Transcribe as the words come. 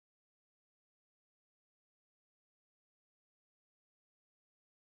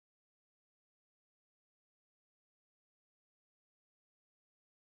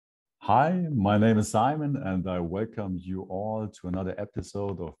Hi, my name is Simon, and I welcome you all to another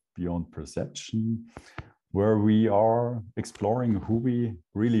episode of Beyond Perception, where we are exploring who we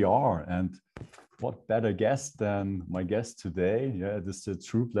really are. And what better guest than my guest today? Yeah, it is a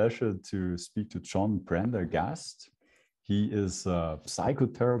true pleasure to speak to John Prendergast. He is a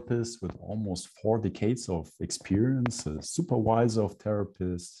psychotherapist with almost 4 decades of experience, a supervisor of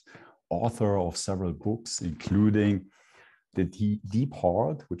therapists, author of several books, including the deep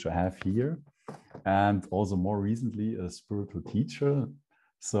heart, which I have here, and also more recently a spiritual teacher.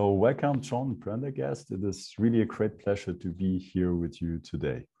 So welcome, John Prendergast. It is really a great pleasure to be here with you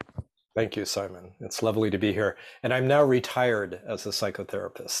today. Thank you, Simon. It's lovely to be here. And I'm now retired as a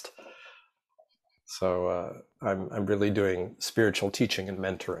psychotherapist. So I'm really doing spiritual teaching and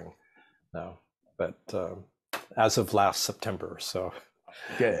mentoring now, but as of last September. So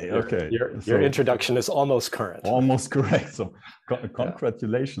your introduction is almost current. Almost correct. So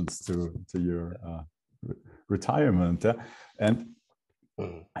congratulations to your retirement. And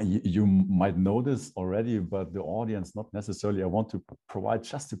you might know this already, but the audience not necessarily. I want to provide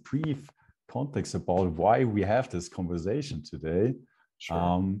just a brief context about why we have this conversation today.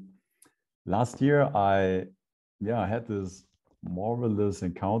 Sure. Last year, I had this marvelous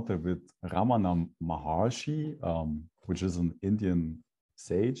encounter with Ramana Maharshi, which is an Indian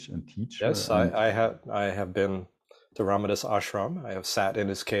sage and teacher. Yes, I have been to Ramada's ashram. I have sat in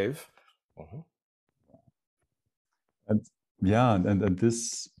his cave. And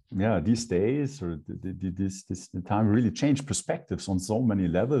these days or this time really changed perspectives on so many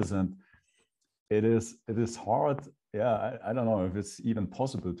levels, and it is hard. I don't know if it's even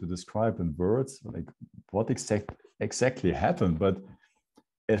possible to describe in words like what exactly happened, but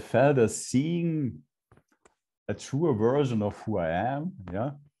it felt as seeing a truer version of who I am.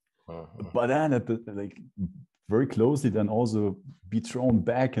 But then very closely then also be thrown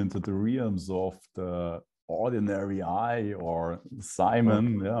back into the realms of the ordinary I or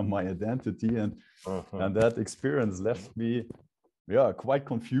Simon, my identity, and that experience left me quite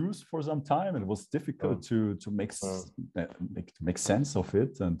confused for some time. It was difficult to make sense of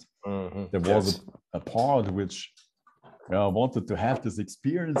it, and there was a part which wanted to have this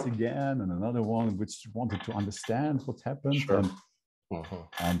experience again, and another one which wanted to understand what happened. Sure.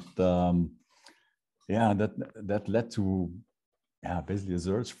 That led to basically a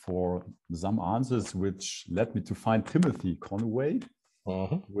search for some answers, which led me to find Timothy Conway,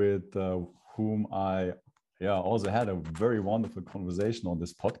 with whom I also had a very wonderful conversation on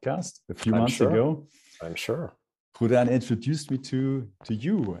this podcast a few months ago. I'm sure. Who then introduced me to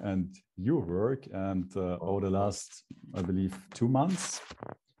you and your work. And over the last, I believe, 2 months,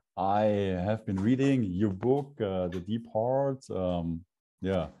 I have been reading your book, The Deep Heart,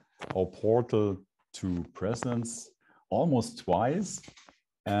 Our Portal to Presence, almost twice.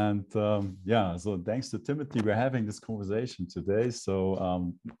 And so thanks to Timothy, we're having this conversation today.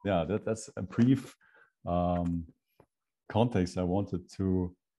 So that's a brief context I wanted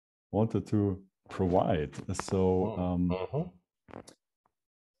to provide. So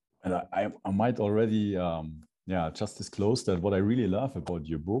and I might already just disclose that what I really love about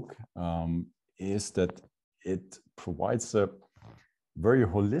your book is that it provides a very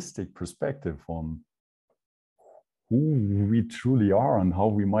holistic perspective on who we truly are and how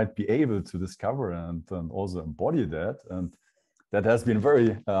we might be able to discover and also embody that. And that has been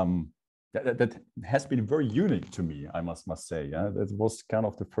very that has been very unique to me, I must say. That was kind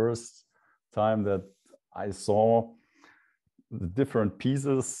of the first time that I saw the different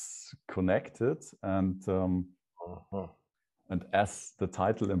pieces connected, and as the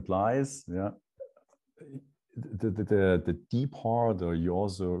title implies, the deep heart, or you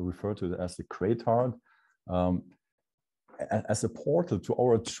also refer to it as the great heart, as a portal to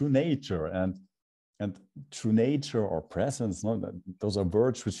our true nature. And true nature or presence, those are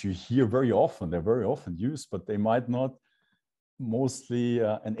words which you hear very often. They're very often used, but they might not mostly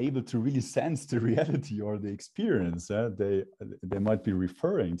enable to really sense the reality or the experience. They might be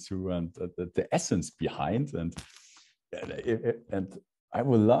referring to and the essence behind. And I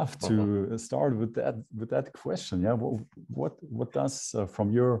would love to start with that question. What does,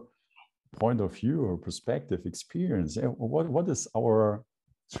 from your point of view or perspective, experience, what is our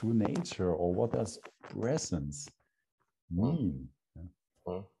true nature, or what does presence mean?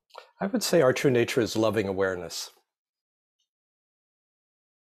 I would say our true nature is loving awareness.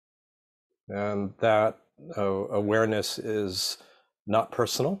 And that awareness is not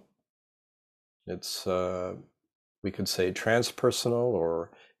personal. It's, we could say, transpersonal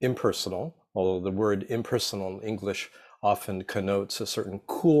or impersonal, although the word impersonal in English often connotes a certain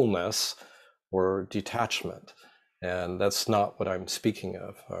coolness or detachment. And that's not what I'm speaking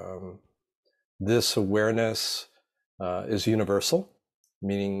of. This awareness is universal,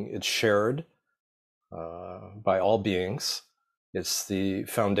 meaning it's shared by all beings. It's the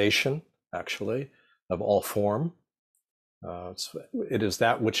foundation, actually, of all form. It is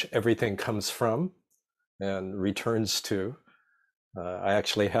that which everything comes from and returns to. I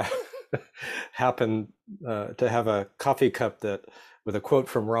actually happen to have a coffee cup that with a quote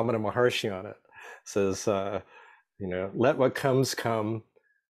from Ramana Maharshi on it. It says, let what comes come,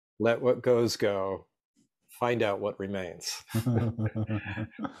 let what goes go, find out what remains.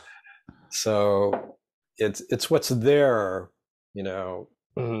 So it's what's there,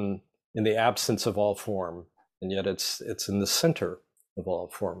 in the absence of all form, and yet it's in the center of all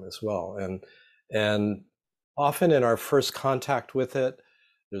form as well. And often in our first contact with it,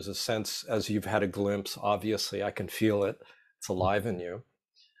 there's a sense, as you've had a glimpse, obviously I can feel it, it's alive in you.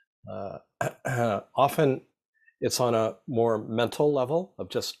 Often it's on a more mental level of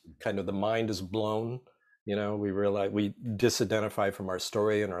just kind of the mind is blown. We realize we disidentify from our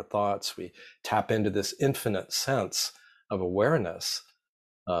story and our thoughts. We tap into this infinite sense of awareness,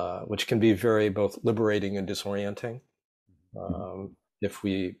 which can be very both liberating and disorienting. If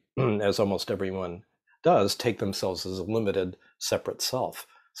we, as almost everyone does, take themselves as a limited, separate self.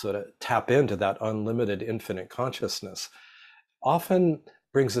 So to tap into that unlimited, infinite consciousness often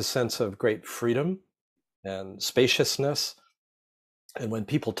brings a sense of great freedom and spaciousness. And when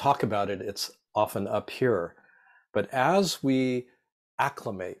people talk about it, it's often up here. But as we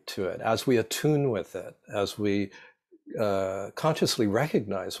acclimate to it, as we attune with it, as we consciously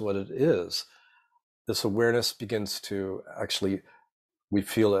recognize what it is, this awareness begins to actually, we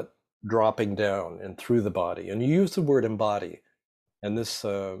feel it dropping down and through the body. And you use the word embody. And this,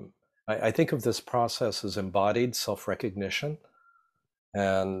 I think of this process as embodied self-recognition.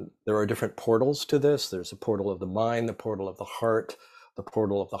 And there are different portals to this. There's a portal of the mind, the portal of the heart, the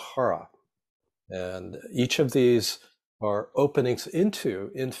portal of the hara. And each of these are openings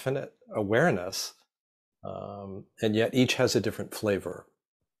into infinite awareness, and yet each has a different flavor.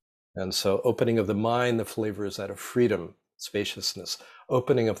 And so opening of the mind, the flavor is that of freedom, spaciousness.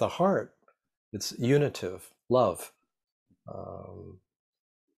 Opening of the heart, it's unitive, love,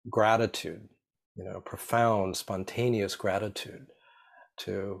 gratitude, profound, spontaneous gratitude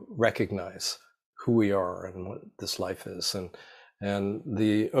to recognize who we are and what this life is. And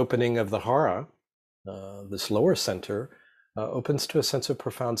the opening of the hara, this lower center, opens to a sense of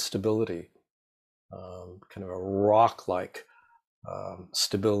profound stability, kind of a rock-like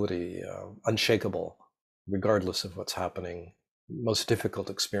stability, unshakable, regardless of what's happening, most difficult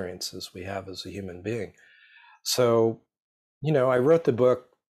experiences we have as a human being. So, I wrote the book,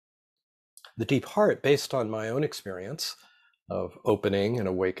 The Deep Heart, based on my own experience of opening and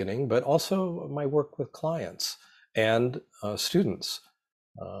awakening, but also my work with clients and students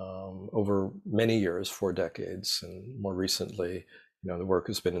over many years, 4 decades, and more recently, the work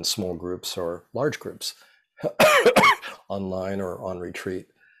has been in small groups or large groups, online or on retreat,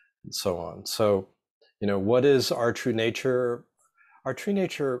 and so on. So, what is our true nature? Our true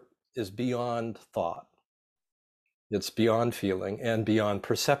nature is beyond thought. It's beyond feeling and beyond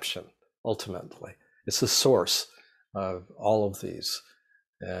perception, ultimately. It's the source of all of these.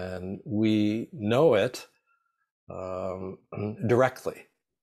 And we know it directly.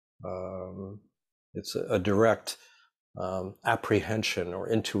 It's a direct apprehension or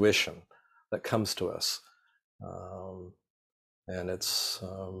intuition that comes to us. And it's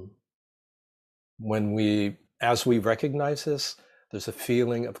as we recognize this, there's a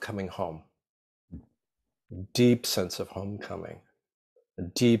feeling of coming home, a deep sense of homecoming, a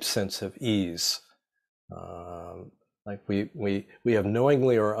deep sense of ease. Like we have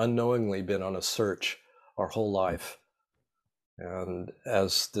knowingly or unknowingly been on a search our whole life. And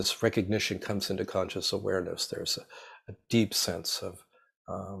as this recognition comes into conscious awareness, there's a deep sense of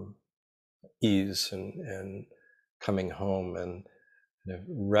ease and coming home and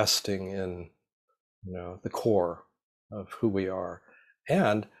resting in the core of who we are.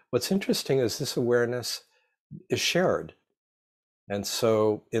 And what's interesting is this awareness is shared. And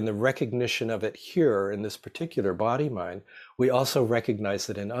so in the recognition of it here in this particular body mind, we also recognize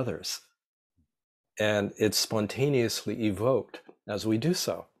it in others. And it's spontaneously evoked as we do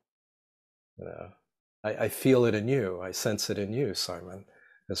so. I feel it in you. I sense it in you, Simon,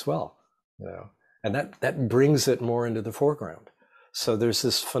 as well. And that brings it more into the foreground. So there's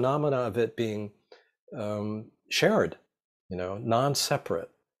this phenomena of it being shared, non-separate,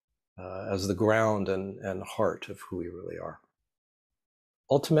 as the ground and heart of who we really are.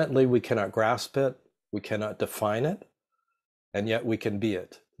 Ultimately, we cannot grasp it, we cannot define it, and yet we can be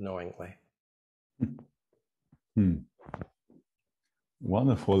it knowingly. Hmm.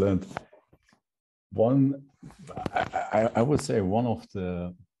 Wonderful. And one, I would say one of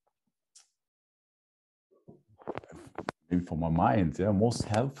the, maybe for my mind, yeah, most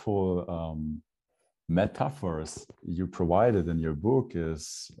helpful metaphors you provided in your book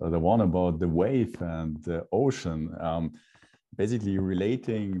is the one about the wave and the ocean, basically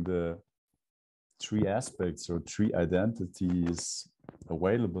relating the three aspects or three identities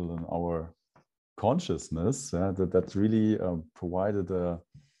available in our consciousness. That really provided a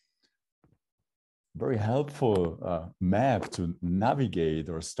very helpful map to navigate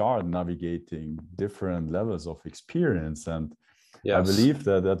or start navigating different levels of experience. And yes, I believe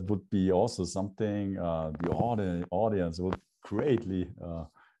that that would be also something the audience would greatly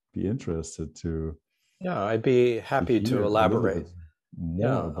be interested to. Yeah, I'd be happy to elaborate.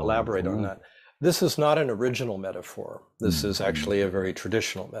 Elaborate on that. This is not an original metaphor. This is actually a very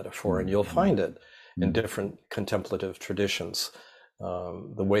traditional metaphor, and you'll find it in different contemplative traditions.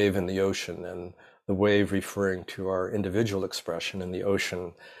 The wave in the ocean, and the wave referring to our individual expression, and the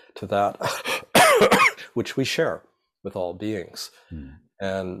ocean to that which we share with all beings.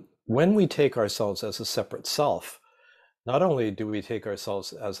 And when we take ourselves as a separate self, not only do we take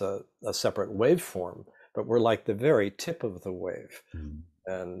ourselves as a separate waveform, but we're like the very tip of the wave.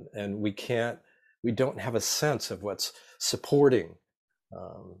 And we don't have a sense of what's supporting,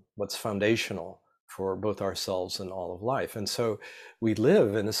 what's foundational for both ourselves and all of life. And so we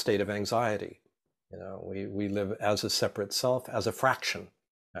live in a state of anxiety. We live as a separate self, as a fraction,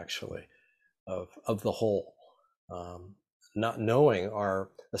 actually, of the whole, not knowing our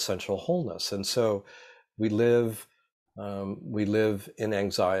essential wholeness. And so we live in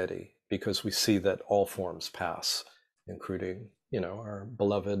anxiety because we see that all forms pass, including, our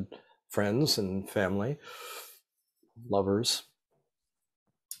beloved friends and family, lovers.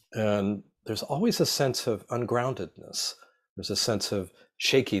 And there's always a sense of ungroundedness. There's a sense of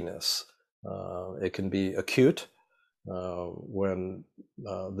shakiness. It can be acute when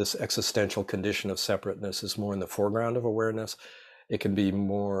this existential condition of separateness is more in the foreground of awareness. It can be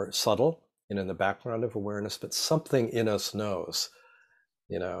more subtle and in the background of awareness, but something in us knows,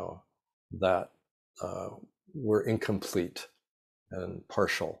 that we're incomplete and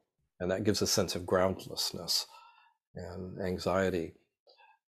partial, and that gives a sense of groundlessness and anxiety.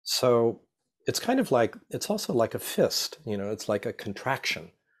 So it's also like a fist, it's like a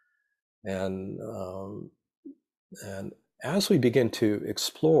contraction. And as we begin to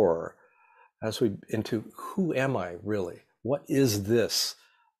explore, into who am I really? What is this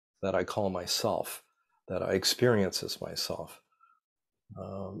that I call myself, that I experience as myself?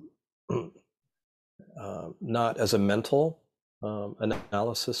 Not as a mental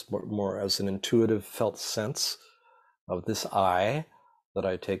analysis, but more as an intuitive felt sense of this I that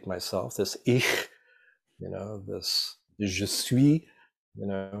I take myself, this ich, this je suis,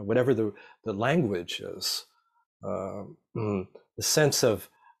 whatever the language is, the sense of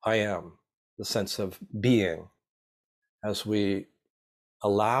I am, the sense of being. As we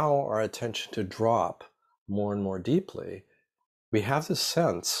allow our attention to drop more and more deeply, we have this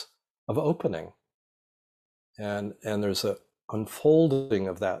sense of opening, and there's a unfolding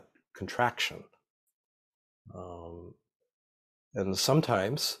of that contraction. And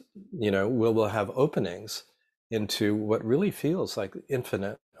sometimes, we'll have openings into what really feels like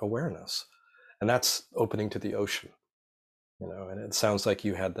infinite awareness. And that's opening to the ocean, and it sounds like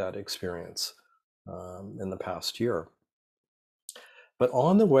you had that experience in the past year. But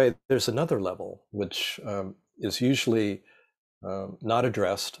on the way, there's another level, which is usually not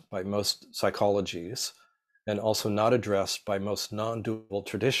addressed by most psychologies, and also not addressed by most non-dual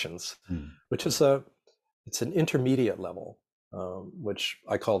traditions, which is it's an intermediate level, which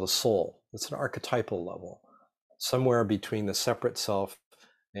I call the soul. It's an archetypal level, somewhere between the separate self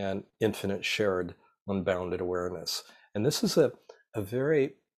and infinite shared unbounded awareness. And this is a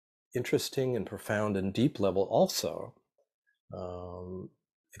very interesting and profound and deep level also,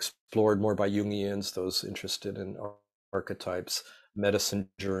 explored more by Jungians, those interested in archetypes, medicine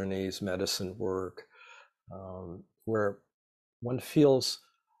journeys, medicine work, where one feels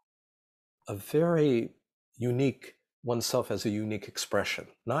a very unique oneself as a unique expression,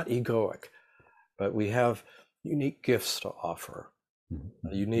 not egoic, but we have unique gifts to offer,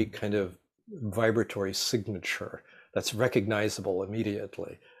 a unique kind of vibratory signature that's recognizable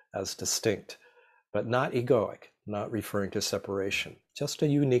immediately as distinct, but not egoic, not referring to separation, just a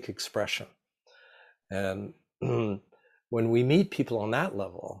unique expression. And when we meet people on that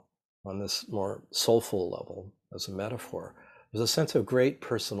level, on this more soulful level as a metaphor, there's a sense of great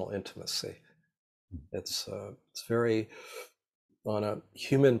personal intimacy. It's very, on a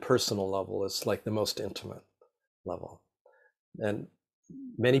human personal level, it's like the most intimate. level. And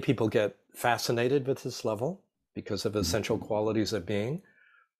many people get fascinated with this level because of essential qualities of being,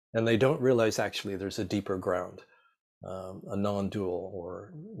 and they don't realize actually there's a deeper ground, a non-dual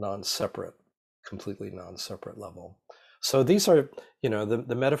or non-separate, completely non-separate level. So these are,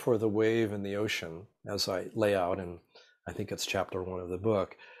 the metaphor of the wave and the ocean, as I lay out, and I think it's chapter 1 of the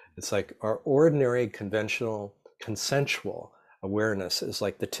book. It's like our ordinary, conventional, consensual awareness is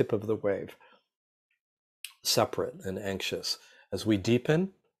like the tip of the wave, separate and anxious. As we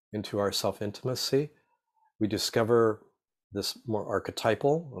deepen into our self-intimacy, we discover this more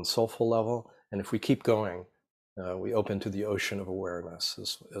archetypal and soulful level. And if we keep going, we open to the ocean of awareness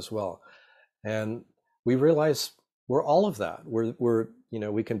as well. And we realize we're all of that.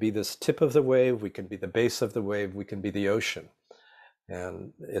 We can be this tip of the wave, we can be the base of the wave, we can be the ocean.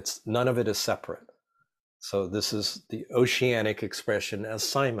 And none of it is separate. So this is the oceanic expression as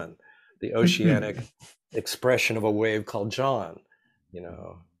Simon, the oceanic expression of a wave called John,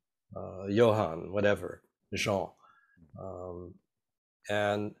 Johann, whatever, Jean.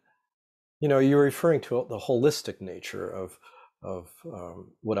 And you're referring to the holistic nature of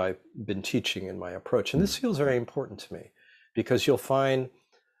what I've been teaching in my approach. And this feels very important to me because you'll find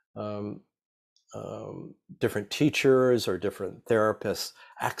different teachers or different therapists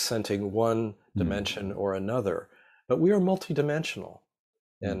accenting one dimension or another, but we are multidimensional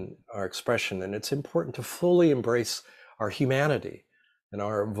in our expression, and it's important to fully embrace our humanity and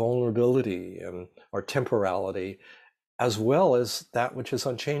our vulnerability and our temporality, as well as that which is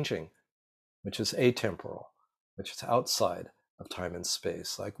unchanging, which is atemporal, which is outside of time and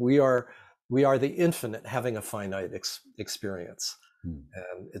space. Like we are the infinite having a finite experience.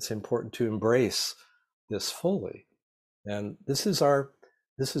 And it's important to embrace this fully. And this is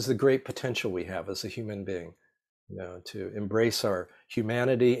the great potential we have as a human being, to embrace our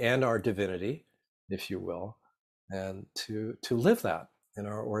humanity and our divinity, if you will, and to live that in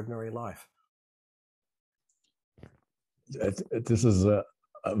our ordinary life. This is a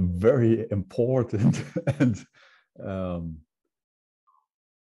very important and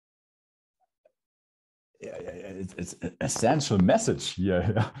it's an essential message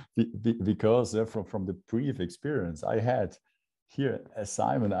here, because from the brief experience I had here as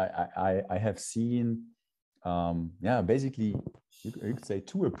Simon, I have seen, basically you could say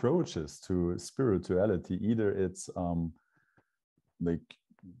two approaches to spirituality. Either it's like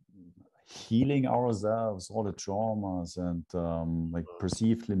healing ourselves, all the traumas and like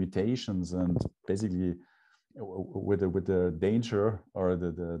perceived limitations, and basically with the danger or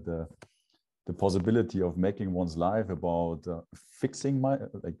the possibility of making one's life about fixing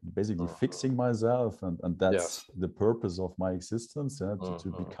fixing myself, and that's the purpose of my existence, to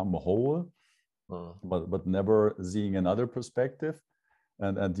become whole, but never seeing another perspective.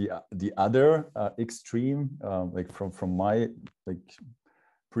 And the other extreme, like from my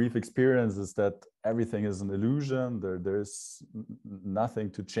brief experience, is that everything is an illusion. There's nothing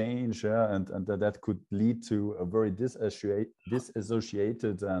to change, and that could lead to a very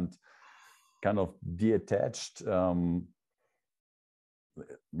disassociated and kind of detached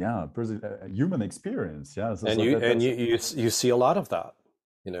human experience. You see a lot of that,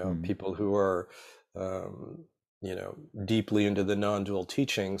 people who are deeply into the non-dual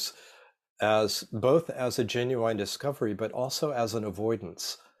teachings, as both as a genuine discovery, but also as an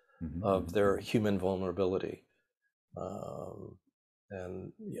avoidance of their human vulnerability,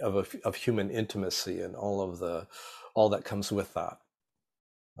 and of human intimacy and all that comes with that.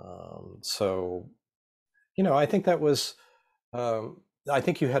 So, I think that was, I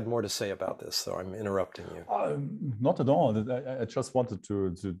think you had more to say about this, so I'm interrupting you. Not at all. I just wanted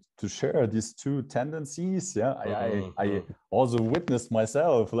to share these two tendencies. I also witnessed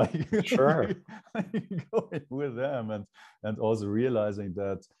myself, Sure, going with them, and also realizing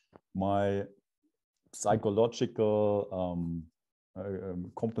that my psychological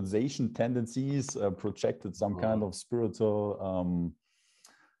compensation tendencies projected some kind of spiritual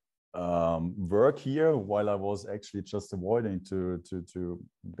work here, while I was actually just avoiding to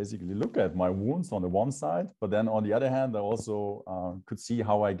basically look at my wounds on the one side. But then on the other hand, I also could see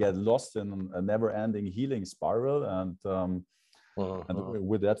how I get lost in a never-ending healing spiral, and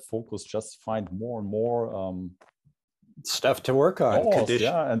with that focus, just find more and more stuff to work on.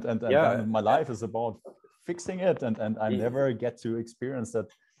 And my life is about fixing it, and I never get to experience that,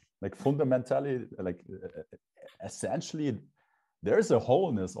 fundamentally, essentially there's a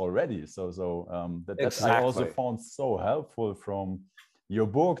wholeness already. So that exactly. I also found so helpful from your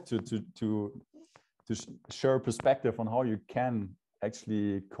book to share perspective on how you can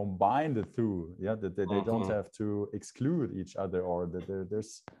actually combine the two. That they don't have to exclude each other, or that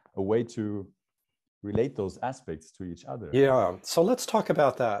there's a way to relate those aspects to each other. Yeah, so let's talk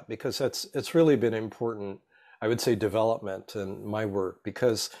about that, because it's really been important, I would say, development in my work,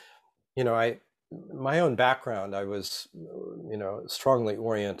 because my own background, I was strongly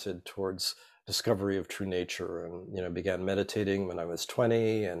oriented towards discovery of true nature, and began meditating when I was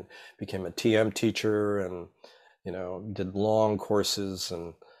 20 and became a TM teacher, and did long courses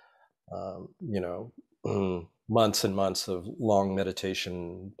and months and months of long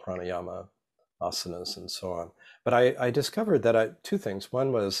meditation, pranayama, asanas, and so on. But I discovered that two things.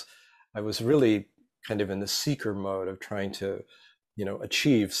 One was I was really kind of in the seeker mode of trying to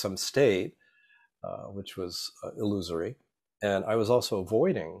achieve some state, which was illusory. And I was also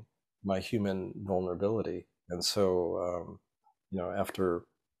avoiding my human vulnerability. And so, after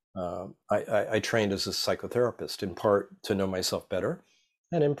I trained as a psychotherapist, in part to know myself better,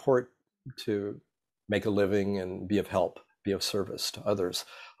 and in part to make a living and be of help, be of service to others.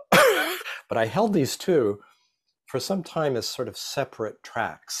 But I held these two for some time as sort of separate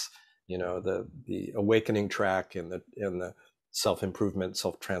tracks, the awakening track and the self-improvement,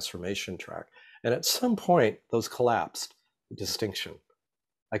 self-transformation track. And at some point, those collapsed, the distinction.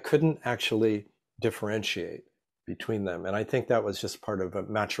 I couldn't actually differentiate between them. And I think that was just part of a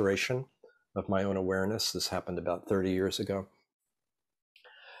maturation of my own awareness. This happened about 30 years ago.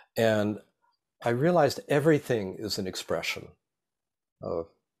 And I realized everything is an expression of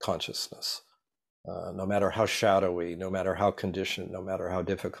consciousness, no matter how shadowy, no matter how conditioned, no matter how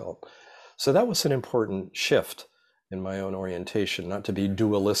difficult. So that was an important shift in my own orientation, not to be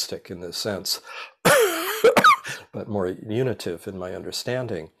dualistic in this sense, but more unitive in my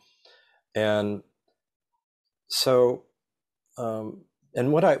understanding. And so,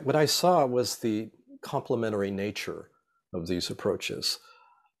 and what I saw was the complementary nature of these approaches,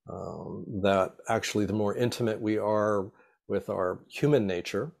 that actually the more intimate we are with our human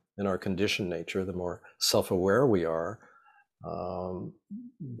nature and our conditioned nature, the more self-aware we are,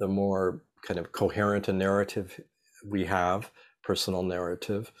 the more kind of coherent a narrative we have, personal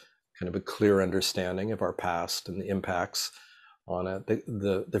narrative, kind of a clear understanding of our past and the impacts on it.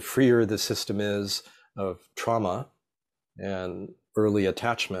 The freer the system is of trauma and early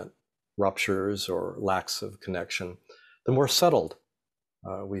attachment ruptures or lacks of connection, the more settled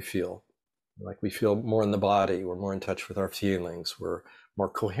we feel. Like we feel more in the body, we're more in touch with our feelings, we're more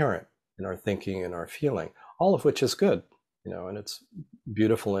coherent in our thinking and our feeling, all of which is good, and it's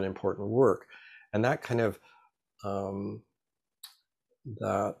beautiful and important work. And that kind of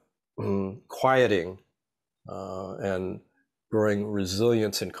quieting and growing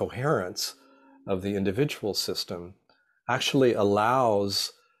resilience and coherence of the individual system actually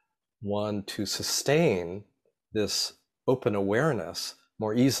allows one to sustain this open awareness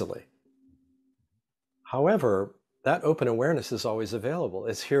more easily. However, that open awareness is always available.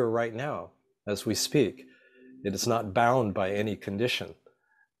 It's here right now as we speak. It is not bound by any condition,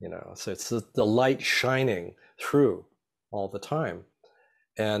 so it's the light shining through all the time.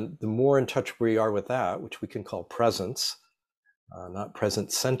 And the more in touch we are with that, which we can call presence, not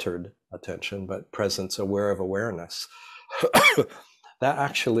present-centered attention, but presence aware of awareness, that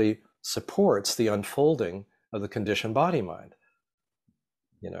actually supports the unfolding of the conditioned body-mind,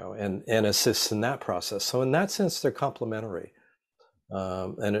 and assists in that process. So in that sense, they're complementary.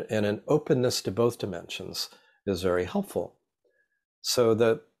 And an openness to both dimensions is very helpful. So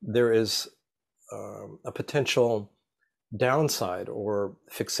that there is a potential downside or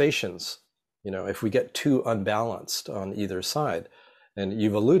fixations, if we get too unbalanced on either side. And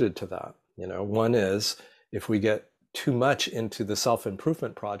you've alluded to that. One is if we get too much into the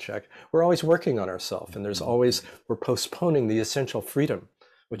self-improvement project, we're always working on ourselves, and we're postponing the essential freedom,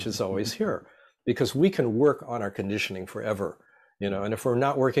 which is always here, because we can work on our conditioning forever, and if we're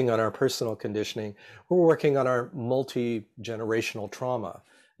not working on our personal conditioning, we're working on our multi-generational trauma,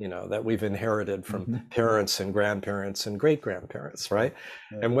 that we've inherited from parents and grandparents and great-grandparents, right?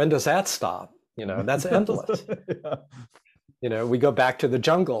 Yeah. And when does that stop? That's endless. Yeah. We go back to the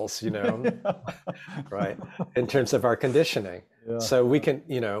jungles, right? In terms of our conditioning. Yeah. So we can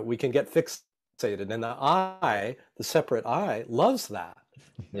get fixated, and the separate I loves that,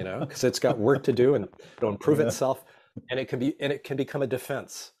 because it's got work to do and it'll improve itself, and it can become a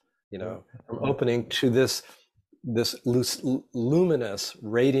defense, from opening to this luminous,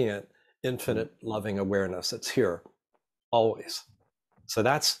 radiant, infinite, loving awareness that's here always. So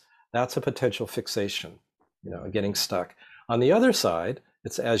that's a potential fixation, getting stuck. On the other side,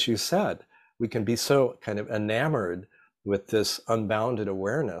 it's as you said, we can be so kind of enamored with this unbounded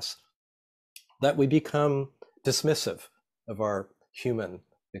awareness that we become dismissive of our human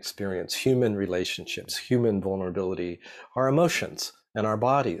experience, human relationships, human vulnerability, our emotions and our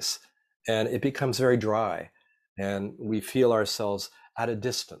bodies. and it becomes very dry, and we feel ourselves at a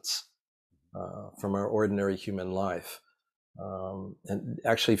distance from our ordinary human life, and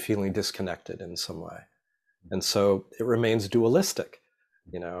actually feeling disconnected in some way. And so it remains dualistic,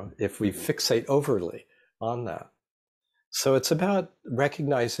 if we fixate overly on that. So it's about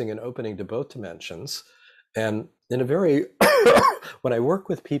recognizing and opening to both dimensions. And in a very, when I work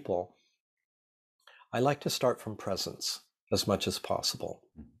with people, I like to start from presence as much as possible.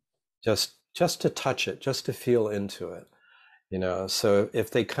 Just to touch it, just to feel into it. So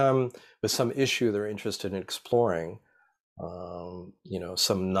if they come with some issue they're interested in exploring,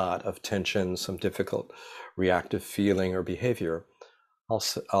 some knot of tension, some difficult reactive feeling or behavior,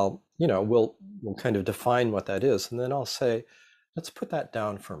 we'll kind of define what that is, and then I'll say, let's put that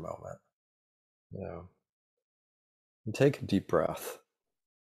down for a moment, and take a deep breath.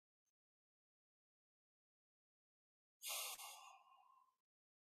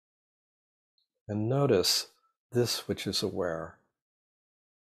 And notice this which is aware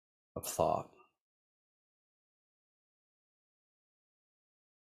of thought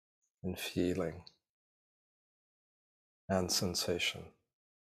and feeling and sensation.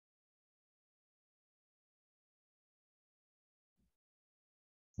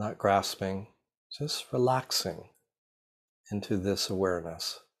 Not grasping, just relaxing into this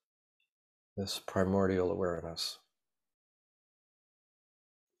awareness, this primordial awareness.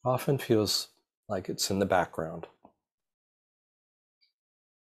 Often feels like it's in the background.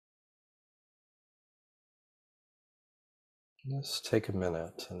 Just take a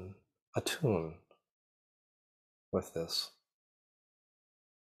minute and attune with this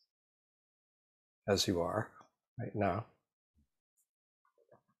as you are right now.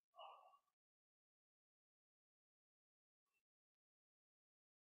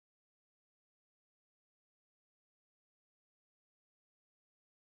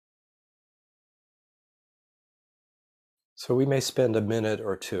 So we may spend a minute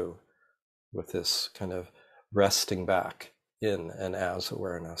or two with this kind of resting back in and as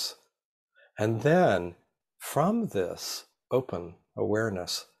awareness. And then from this open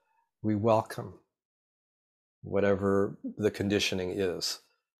awareness, we welcome whatever the conditioning is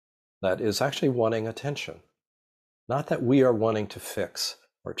that is actually wanting attention. Not that we are wanting to fix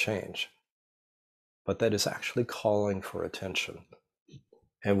or change, but that is actually calling for attention.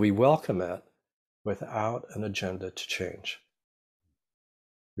 And we welcome it without an agenda to change.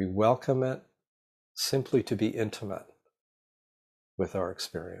 We welcome it simply to be intimate with our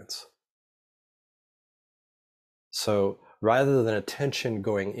experience. So rather than attention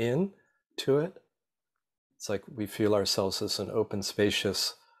going in to it, it's like we feel ourselves as an open,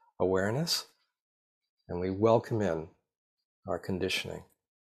 spacious awareness, and we welcome in our conditioning.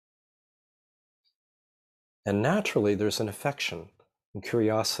 And naturally, there's an affection and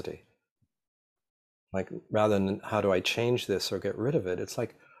curiosity. Like, rather than how do I change this or get rid of it, it's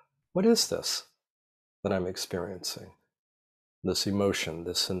like, what is this that I'm experiencing? This emotion,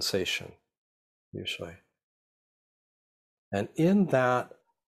 this sensation, usually. And in that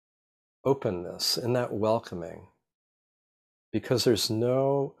openness, in that welcoming, because there's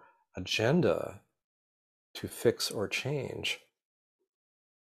no agenda to fix or change,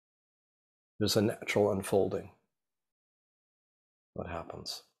 there's a natural unfolding. What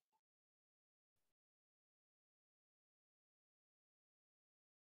happens?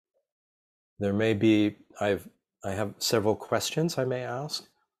 There may be, I have several questions I may ask.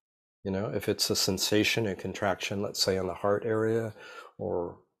 If it's a sensation and contraction, let's say on the heart area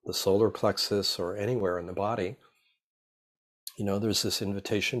or the solar plexus or anywhere in the body, there's this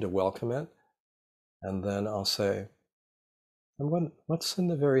invitation to welcome it. And then I'll say, and what's in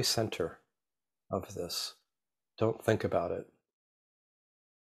the very center of this? Don't think about it.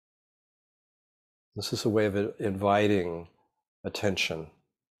 This is a way of inviting attention,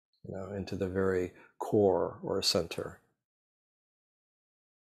 into the very core or center.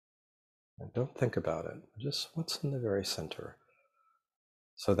 And don't think about it, just what's in the very center.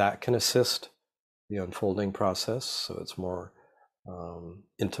 So that can assist the unfolding process, so it's more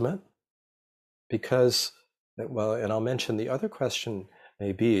intimate. Because, and I'll mention the other question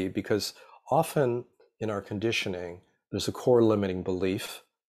may be, because often in our conditioning, there's a core limiting belief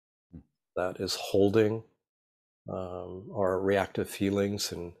that is holding our reactive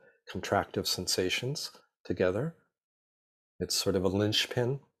feelings and contractive sensations together. It's sort of a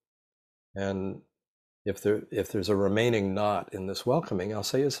linchpin. And if there's a remaining knot in this welcoming, I'll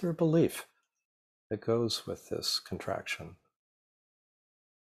say, is there a belief that goes with this contraction?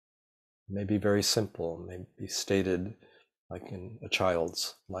 It may be very simple, may be stated like in a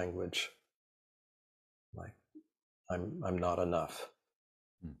child's language, like I'm not enough.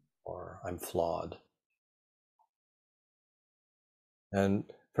 or I'm flawed. And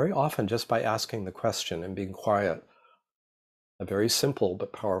very often, just by asking the question and being quiet, a very simple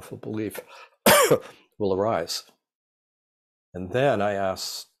but powerful belief will arise. And then I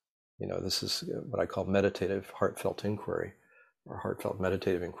ask, this is what I call meditative heartfelt inquiry, or heartfelt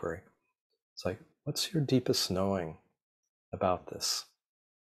meditative inquiry. It's like, what's your deepest knowing about this?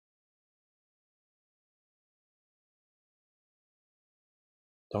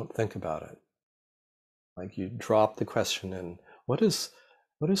 Don't think about it. Like, you drop the question in, what is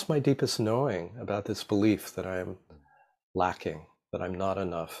my deepest knowing about this belief that I am lacking, that I'm not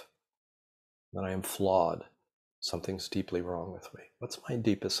enough, that I am flawed, something's deeply wrong with me? What's my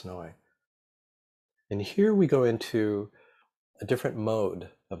deepest knowing? And here we go into a different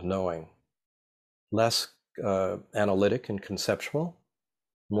mode of knowing, less analytic and conceptual,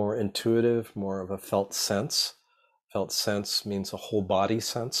 more intuitive, more of a felt sense. Felt sense means a whole body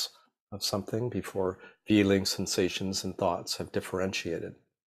sense of something before feelings, sensations, and thoughts have differentiated.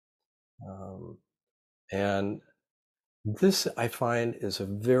 And this, I find, is a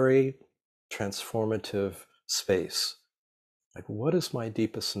very transformative space. Like, what is my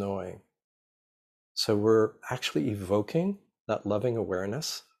deepest knowing? So we're actually evoking that loving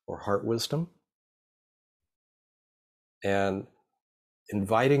awareness or heart wisdom and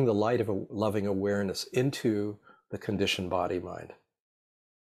inviting the light of a loving awareness into the conditioned body mind.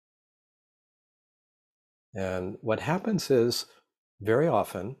 And what happens is, very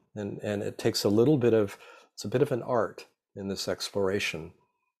often, and it takes it's a bit of an art in this exploration,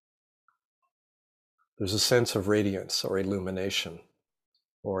 there's a sense of radiance or illumination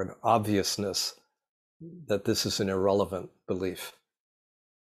or an obviousness that this is an irrelevant belief,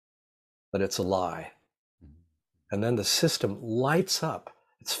 that it's a lie. And then the system lights up.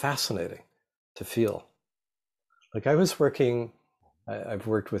 It's fascinating to feel. Like, I've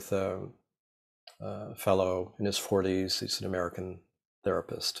worked with a fellow in his 40s. He's an American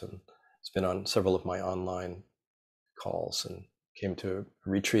therapist, and he's been on several of my online calls and came to a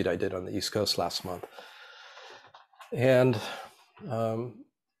retreat I did on the East Coast last month. And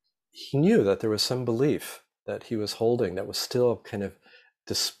he knew that there was some belief that he was holding that was still kind of,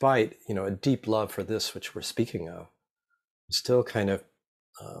 despite a deep love for this which we're speaking of, still kind of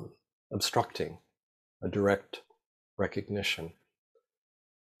obstructing a direct recognition.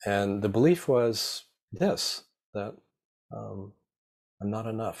 And the belief was this, that I'm not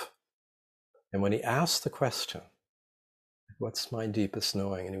enough. And when he asked the question, what's my deepest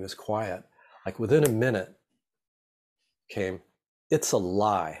knowing? And he was quiet, like within a minute came, it's a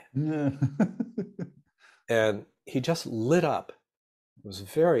lie. And he just lit up. It was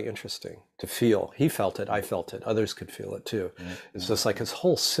very interesting to feel. He felt it, I felt it, others could feel it too. It's just like his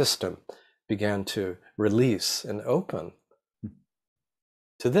whole system began to release and open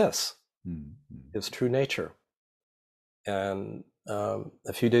to this, his true nature. And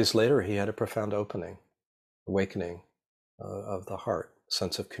a few days later, he had a profound awakening of the heart,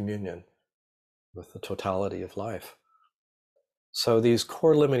 sense of communion with the totality of life. So these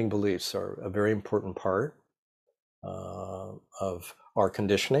core limiting beliefs are a very important part of our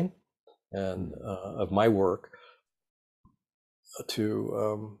conditioning and of my work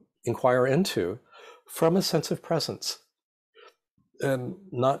to inquire into from a sense of presence, and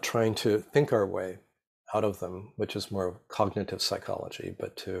not trying to think our way out of them, which is more of cognitive psychology,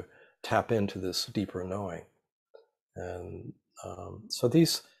 but to tap into this deeper knowing. And so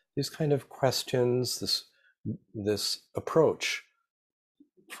these kind of questions, this approach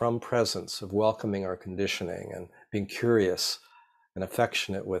from presence of welcoming our conditioning and being curious and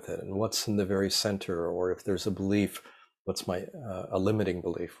affectionate with it, and what's in the very center, or if there's a belief, what's a limiting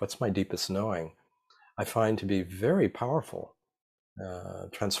belief, what's my deepest knowing, I find to be very powerful,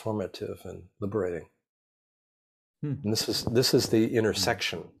 transformative, and liberating. And this is the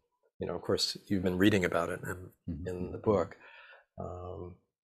intersection. Of course, you've been reading about it in the book,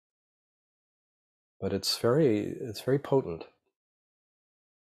 but it's very potent.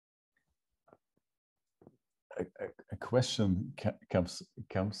 A question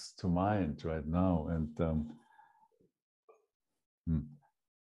comes to mind right now, and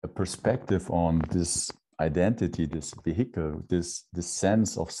a perspective on this identity, this vehicle, this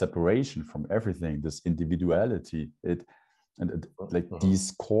sense of separation from everything, this individuality,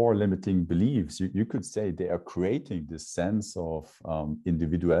 these core limiting beliefs, you could say they are creating this sense of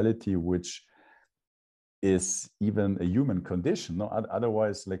individuality, which is even a human condition. No,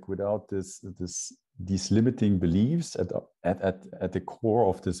 otherwise, like without these limiting beliefs at the core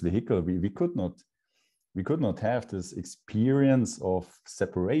of this vehicle, we could not have this experience of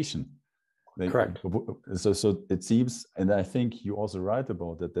separation. Like, Correct. so it seems, and I think you also write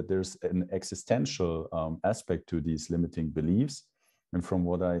about that, that there's an existential aspect to these limiting beliefs. And from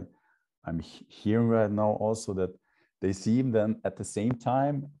what I'm hearing right now also, that they seem then at the same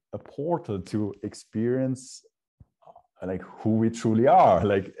time a portal to experience like who we truly are,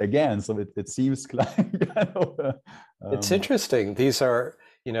 like again. So it seems like kind of It's interesting. These are,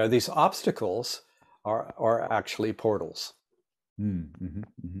 these obstacles are actually portals.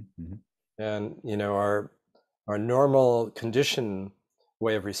 And our normal condition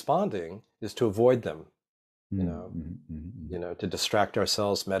way of responding is to avoid them, to distract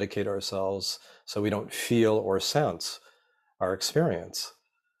ourselves, medicate ourselves, so we don't feel or sense our experience.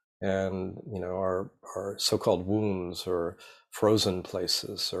 And our so-called wounds or frozen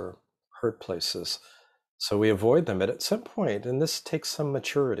places or hurt places. So we avoid them. But at some point, and this takes some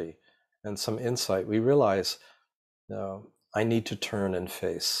maturity and some insight, we realize, I need to turn and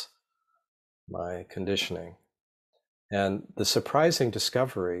face my conditioning. And the surprising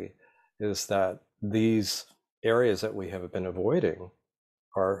discovery is that these areas that we have been avoiding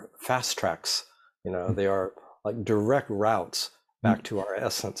are fast tracks. They are like direct routes back to our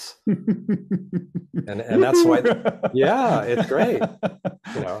essence. And that's why, yeah, it's great.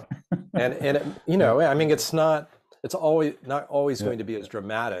 And I mean, it's always not always going to be as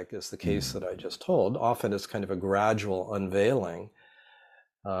dramatic as the case that I just told. Often it's kind of a gradual unveiling,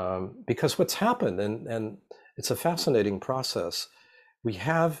 because what's happened, and it's a fascinating process. We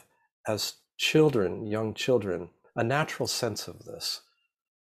have, as children, young children, a natural sense of this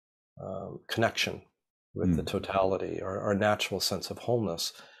connection with the totality, or our natural sense of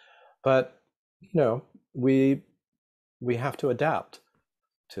wholeness. But we have to adapt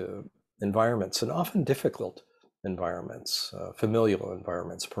to environments, and often difficult environments, familial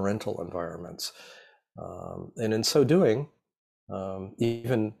environments, parental environments, and in so doing,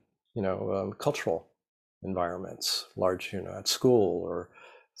 even cultural environments, large, at school, or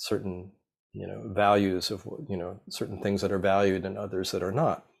certain values of certain things that are valued and others that are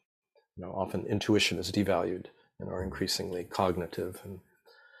not. Often intuition is devalued in our increasingly cognitive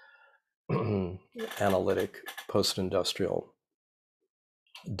and analytic, post-industrial,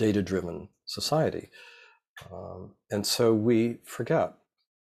 data-driven society. And so we forget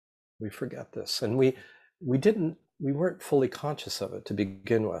this, and we weren't fully conscious of it to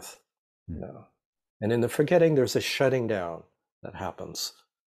begin with. And in the forgetting, there's a shutting down that happens,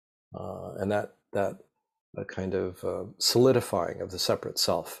 and that a kind of solidifying of the separate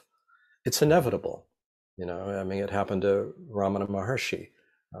self. It's inevitable. I mean, it happened to Ramana Maharshi,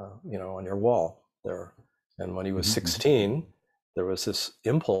 on your wall there. And when he was 16, there was this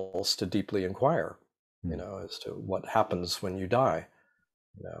impulse to deeply inquire, as to what happens when you die,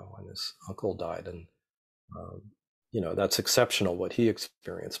 when his uncle died. And, that's exceptional what he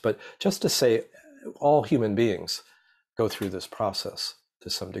experienced. But just to say, all human beings go through this process to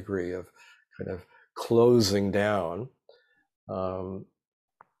some degree of kind of closing down.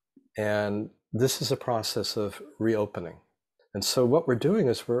 And this is a process of reopening. And so what we're doing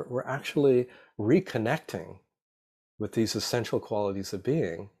is we're actually reconnecting with these essential qualities of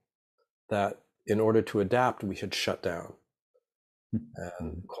being that in order to adapt, we had shut down.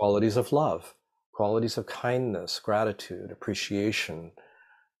 And qualities of love, qualities of kindness, gratitude, appreciation,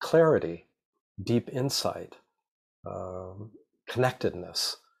 clarity, deep insight,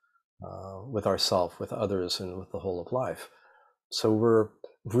 connectedness with ourself, with others, and with the whole of life. So we're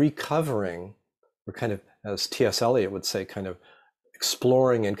recovering, we're kind of, as T.S. Eliot would say, kind of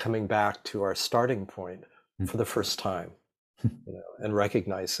exploring and coming back to our starting point for the first time, and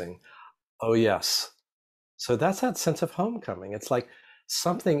recognizing, oh yes. So that's that sense of homecoming. It's like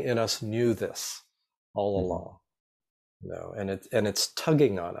something in us knew this all along, and it's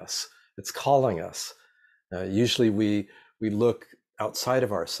tugging on us. It's calling us. Usually we look outside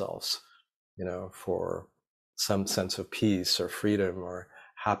of ourselves, for some sense of peace or freedom or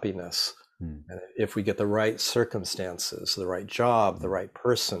happiness. And if we get the right circumstances, the right job, the right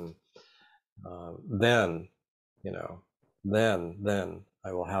person, then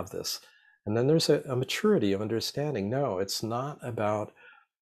I will have this. And then there's a maturity of understanding. No, it's not about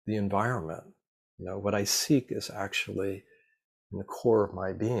the environment. What I seek is actually in the core of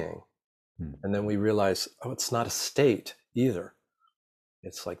my being. And then we realize, oh, it's not a state either.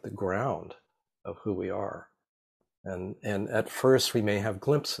 It's like the ground of who we are. And at first we may have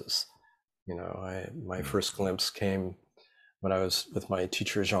glimpses. My first glimpse came when I was with my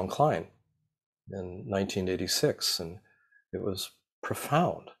teacher, Jean Klein, in 1986. And it was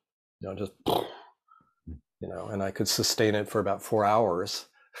profound, just, and I could sustain it for about 4 hours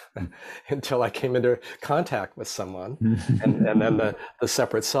until I came into contact with someone, and then the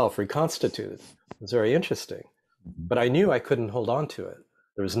separate self reconstituted. It was very interesting. But I knew I couldn't hold on to it.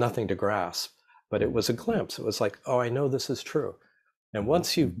 There was nothing to grasp, but it was a glimpse. It was like, oh, I know this is true. And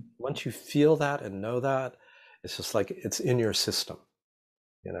once you feel that and know that, it's just like it's in your system.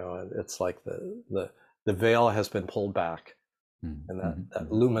 You know, it's like the veil has been pulled back, and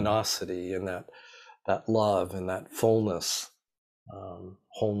that luminosity and that love and that fullness,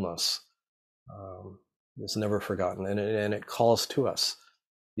 wholeness, is never forgotten, and it calls to us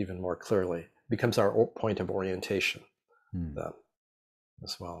even more clearly. It becomes our point of orientation then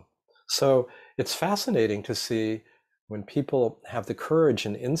as well. So it's fascinating to see when people have the courage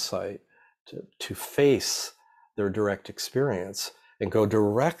and insight to face their direct experience and go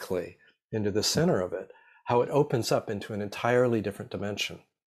directly into the center of it, how it opens up into an entirely different dimension.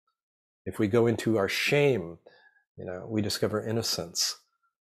 If we go into our shame, you know, we discover innocence.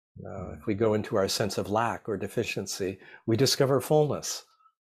 If we go into our sense of lack or deficiency, we discover fullness,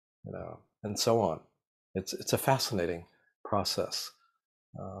 you know, and so on. It's a fascinating process.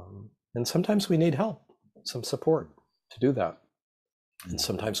 And sometimes we need help, some support to do that. And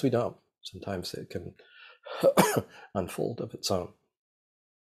sometimes we don't. Sometimes it can unfold of its own.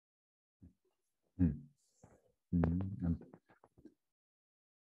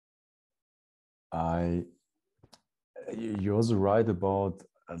 You're also right about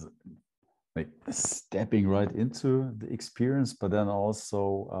like stepping right into the experience, but then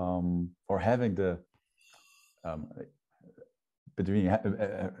also or having the between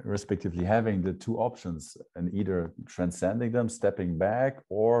respectively having the two options, and either transcending them, stepping back,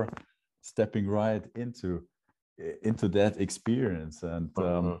 or stepping right into that experience. And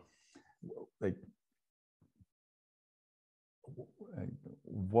like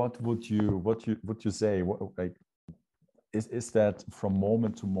what would you say, like is that from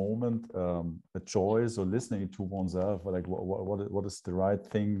moment to moment a choice, or listening to oneself, or like what is the right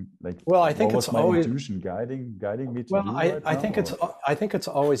thing? Like, well, I think it's it's my always intuition guiding me to well, do I, right I now, think it's I think it's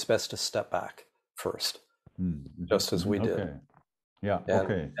always best to step back first, just as we did. Okay. Yeah. And,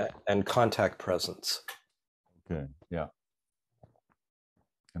 Okay. And contact presence. Okay. Yeah.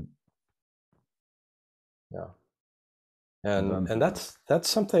 And that's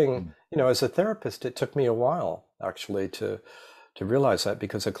something, you know, as a therapist, it took me a while actually to realize that,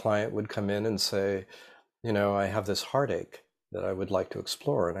 because a client would come in and say, you know, I have this heartache that I would like to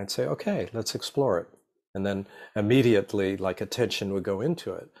explore. And I'd say, okay, let's explore it. And then immediately, like, attention would go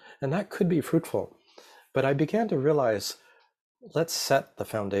into it. And that could be fruitful. But I began to realize, let's set the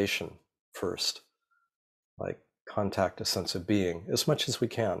foundation first, like contact a sense of being as much as we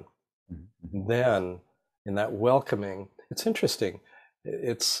can. Then in that welcoming, it's interesting.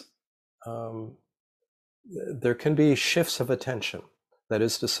 It's there can be shifts of attention. That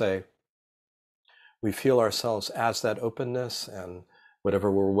is to say, we feel ourselves as that openness, and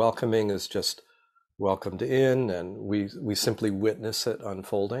whatever we're welcoming is just welcomed in, and we simply witness it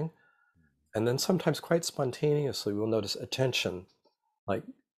unfolding. And then sometimes quite spontaneously, we'll notice attention, like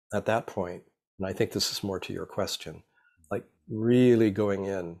at that point, and I think this is more to your question, like really going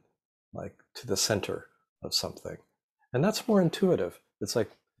in, like to the center of something. And that's more intuitive. It's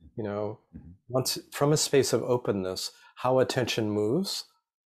like, you know, once from a space of openness, how attention moves,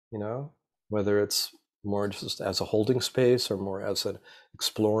 you know, whether it's more just as a holding space or more as an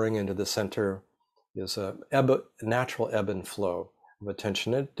exploring into the center, is a natural ebb and flow of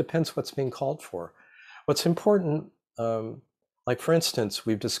attention. It depends what's being called for. What's important, like for instance,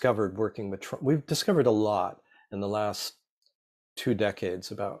 we've discovered we've discovered a lot in the last 2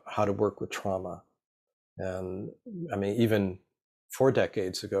 decades about how to work with trauma. And I mean, even 4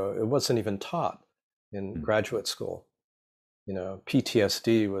 decades ago, it wasn't even taught in graduate school. You know,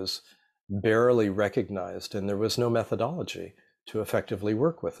 PTSD was barely recognized, and there was no methodology to effectively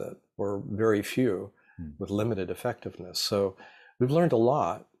work with it, or very few with limited effectiveness. So we've learned a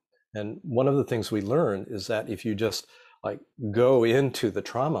lot. And one of the things we learned is that if you just like go into the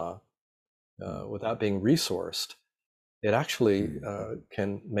trauma without being resourced, it actually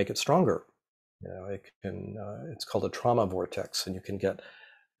can make it stronger. You know, it can, it's called a trauma vortex, and you can get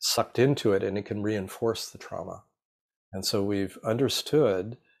sucked into it, and it can reinforce the trauma. And so we've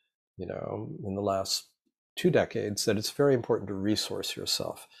understood, you know, in the last 2 decades, that it's very important to resource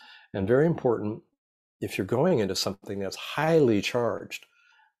yourself, and very important if you're going into something that's highly charged,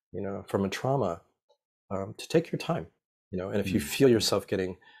 you know, from a trauma, to take your time, you know, and if you feel yourself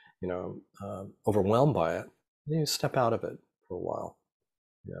getting, you know, overwhelmed by it, then you step out of it for a while,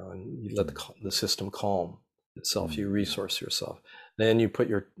 you know, and you let the system calm itself. You resource yourself. Then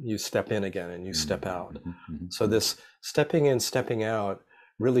you step in again, and you step out. So this stepping in, stepping out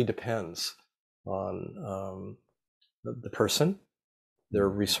really depends on the person, their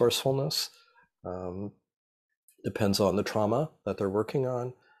resourcefulness, depends on the trauma that they're working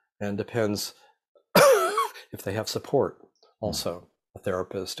on, and depends if they have support also, a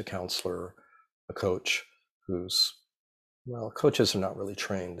therapist, a counselor, a coach who's, well, coaches are not really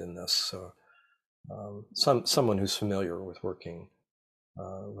trained in this, so someone who's familiar with working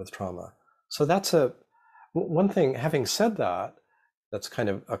with trauma. So that's one thing. Having said that, that's kind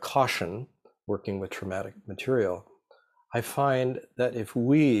of a caution working with traumatic material. I find that if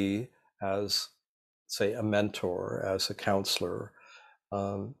we, as say a mentor, as a counselor,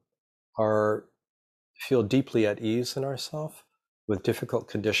 feel deeply at ease in ourselves with difficult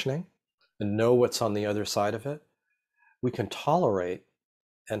conditioning and know what's on the other side of it, we can tolerate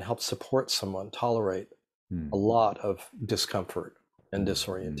and help support someone tolerate a lot of discomfort and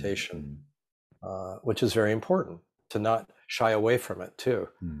disorientation, which is very important to not shy away from it too.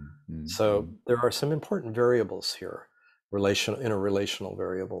 So there are some important variables here, interrelational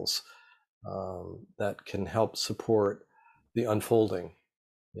variables that can help support the unfolding,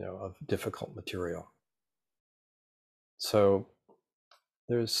 of difficult material. So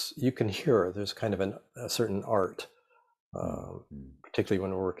you can hear there's kind of a certain art, particularly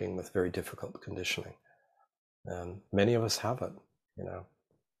when we're working with very difficult conditioning. And many of us have it,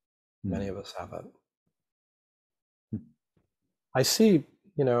 many of us have it. I see,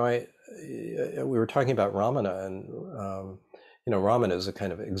 we were talking about Ramana, and, Ramana is a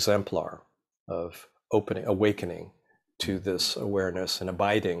kind of exemplar of awakening to this awareness and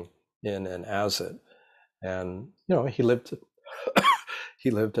abiding in and as it. And, he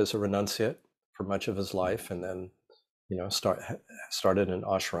lived as a renunciate for much of his life, and then, started an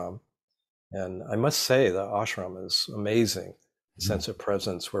ashram. And I must say the ashram is amazing, sense of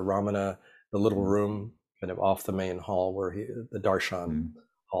presence, where Ramana, the little room kind of off the main hall where the darshan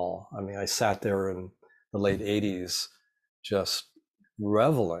hall. I mean, I sat there in the late 80s, just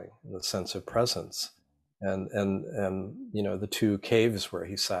reveling in the sense of presence. And the two caves where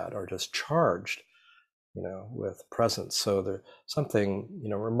he sat are just charged, with presence. So there's something,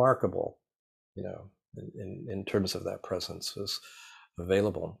 remarkable, in terms of that presence is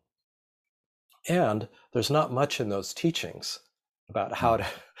available. And there's not much in those teachings about how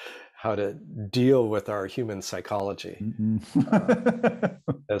to deal with our human psychology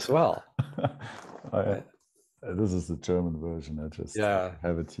as well. This is the German version. I just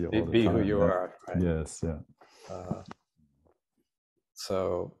have it here all the be time. who you are. Right? Yes, yeah.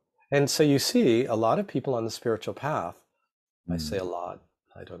 So you see a lot of people on the spiritual path. I say a lot.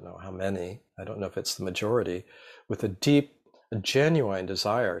 I don't know how many. I don't know if it's the majority, with a genuine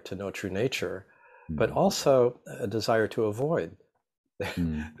desire to know true nature, but also a desire to avoid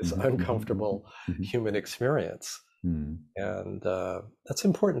this uncomfortable human experience. And that's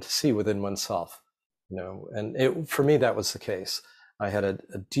important to see within oneself, and for me, that was the case. I had a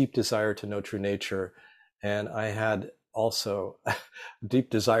deep desire to know true nature, and I had also a deep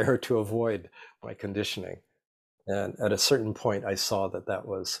desire to avoid my conditioning. And at a certain point, I saw that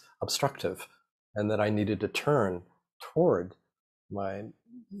was obstructive, and that I needed to turn toward my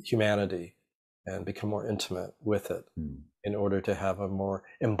humanity and become more intimate with it in order to have a more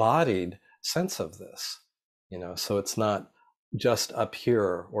embodied sense of this, so it's not just up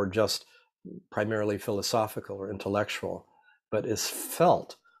here or just primarily philosophical or intellectual, but is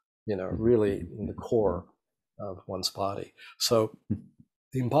felt, really in the core of one's body. So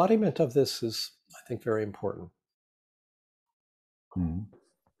the embodiment of this is, I think, very important.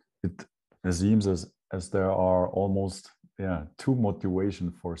 It seems as there are almost two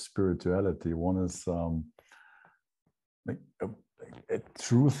motivation for spirituality. One is like a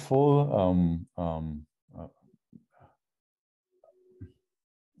truthful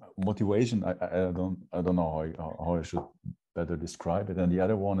motivation. I don't know how I should better describe it. And the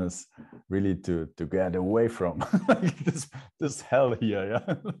other one is really to get away from like this hell here.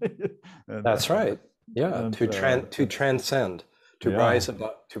 And, that's right. Yeah, and, to transcend, to rise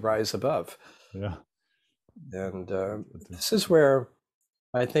above. Yeah. And this is where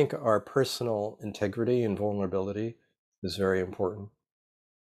I think our personal integrity and vulnerability is very important.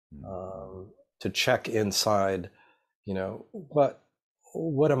 To check inside,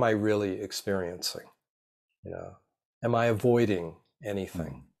 what am I really experiencing? Am I avoiding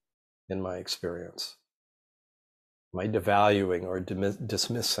anything in my experience? Am I devaluing or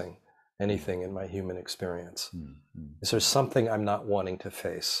dismissing anything in my human experience? Is there something I'm not wanting to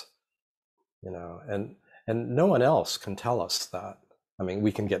face? And no one else can tell us that. I mean,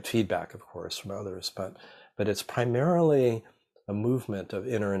 we can get feedback, of course, from others, but it's primarily a movement of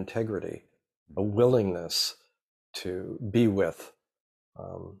inner integrity, a willingness to be with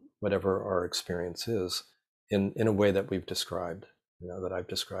whatever our experience is, in a way that we've described, that I've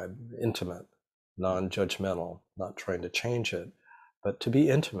described: intimate, non-judgmental, not trying to change it, but to be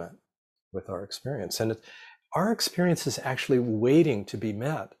intimate with our experience. And our experience is actually waiting to be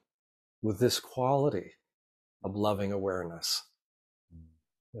met with this quality of loving awareness,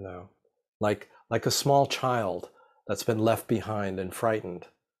 like a small child that's been left behind and frightened,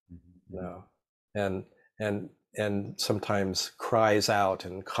 and sometimes cries out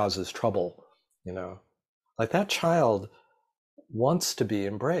and causes trouble, like that child wants to be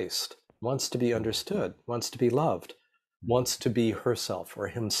embraced, wants to be understood, wants to be loved, wants to be herself or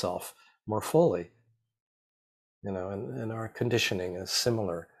himself more fully, and our conditioning is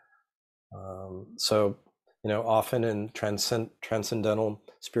similar. So, often in transcendental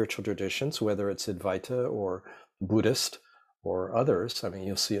spiritual traditions, whether it's Advaita or Buddhist or others, I mean,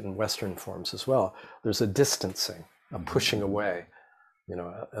 you'll see it in Western forms as well, there's a distancing, a pushing away,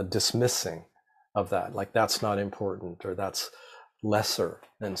 a dismissing of that, like that's not important, or that's lesser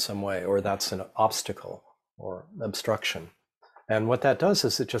in some way, or that's an obstacle or obstruction. And what that does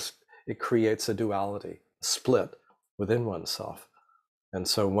is it creates a duality, a split within oneself. And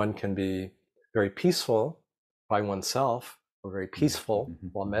so one can be very peaceful by oneself, or very peaceful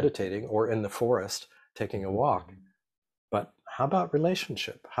while meditating, or in the forest taking a walk. But how about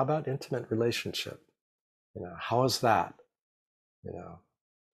relationship? How about intimate relationship? How is that?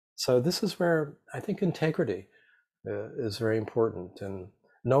 So this is where I think integrity is very important, and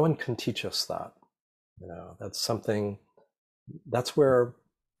no one can teach us that. That's something, that's where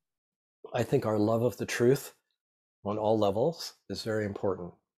I think our love of the truth on all levels is very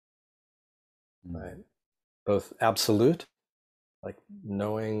important, right? Both absolute, like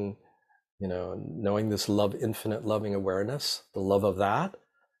knowing this love, infinite loving awareness, the love of that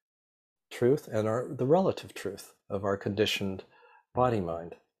truth, and the relative truth of our conditioned body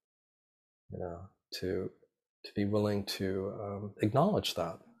mind, to be willing to acknowledge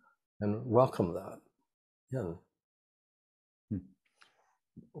that and welcome that in.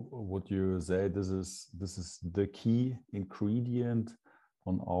 Would you say this is the key ingredient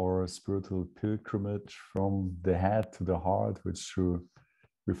on our spiritual pilgrimage from the head to the heart, which you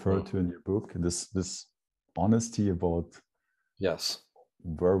refer to in your book? This honesty about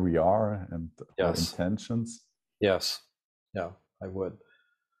where we are and our intentions. Yes, yeah, I would.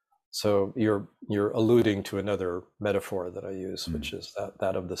 So you're alluding to another metaphor that I use, which is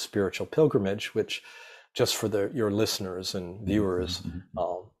that of the spiritual pilgrimage, which, just for your listeners and viewers,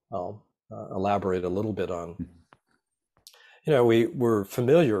 I'll elaborate a little bit on. We're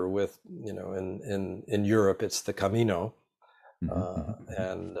familiar with, in Europe, it's the Camino,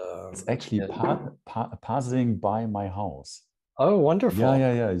 and it's actually passing by my house. Oh, wonderful!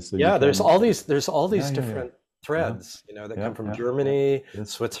 Yeah. So there's all these different threads, that come from Germany,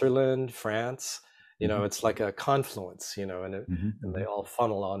 Switzerland, France. It's like a confluence, and they all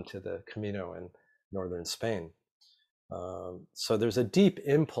funnel onto the Camino in northern Spain. So there's a deep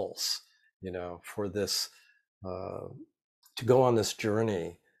impulse, for this, to go on this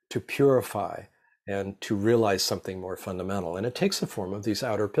journey to purify and to realize something more fundamental. And it takes the form of these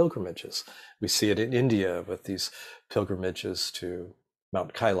outer pilgrimages. We see it in India with these pilgrimages to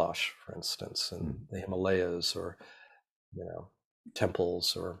Mount Kailash, for instance, and the Himalayas, or,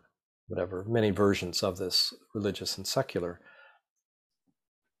 temples, or whatever, many versions of this, religious and secular.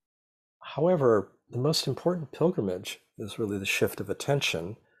 However, the most important pilgrimage is really the shift of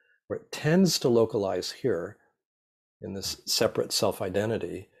attention, where it tends to localize here in this separate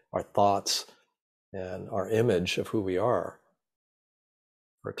self-identity, our thoughts and our image of who we are,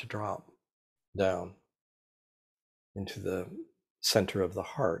 for it to drop down into the center of the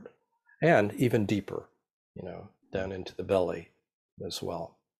heart, and even deeper, down into the belly as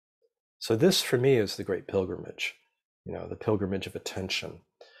well. So this, for me, is the great pilgrimage, the pilgrimage of attention.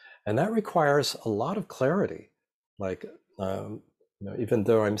 And that requires a lot of clarity. Like, even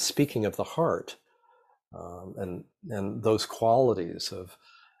though I'm speaking of the heart, and those qualities of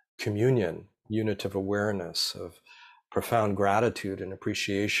communion, unitive awareness, of profound gratitude and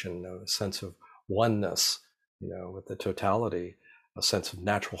appreciation, a sense of oneness, with the totality, a sense of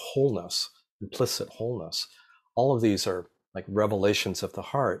natural wholeness, implicit wholeness. All of these are like revelations of the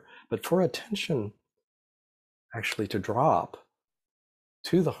heart. But for attention actually to drop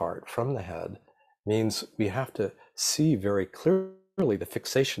to the heart from the head means we have to see very clearly the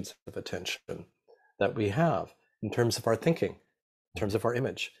fixations of attention that we have in terms of our thinking, in terms of our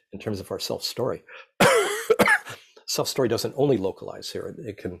image, in terms of our self-story. Self-story doesn't only localize here,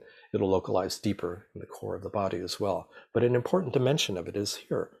 it'll localize deeper in the core of the body as well. But an important dimension of it is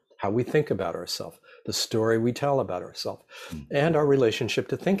here. how we think about ourselves, the story we tell about ourselves, and our relationship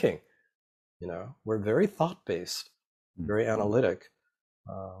to thinking. We're very thought-based, very analytic,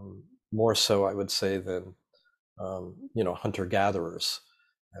 more so, I would say, than hunter-gatherers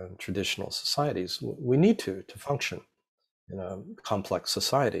and traditional societies. We need to function in a complex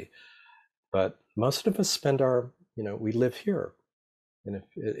society, but most of us spend we live here. And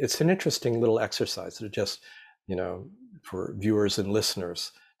it's an interesting little exercise to just, for viewers and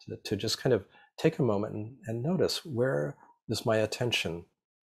listeners to just kind of take a moment and notice, where is my attention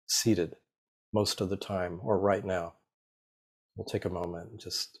seated most of the time or right now? We'll take a moment and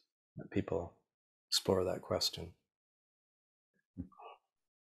just let people explore that question.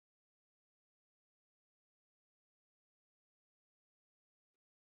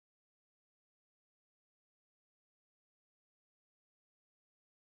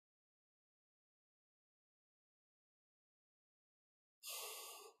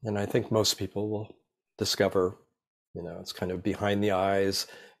 And I think most people will discover, it's kind of behind the eyes,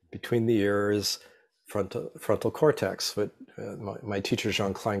 between the ears, frontal cortex, what my teacher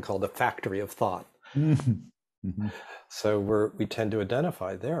Jean Klein called the factory of thought. So we tend to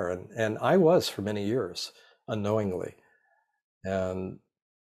identify there, and I was for many years unknowingly. And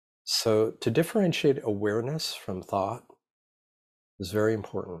so to differentiate awareness from thought is very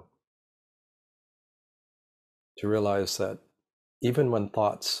important. To realize that even when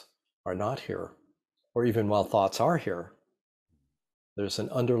thoughts are not here, or even while thoughts are here, there's an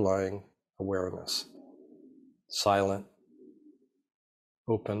underlying awareness, silent,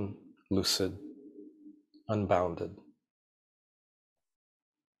 open, lucid, unbounded.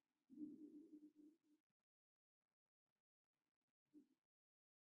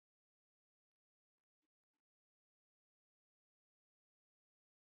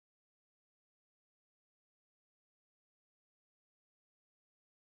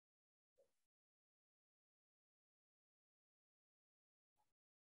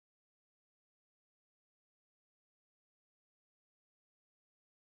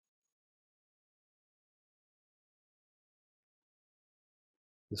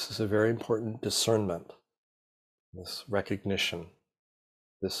 This is a very important discernment, this recognition,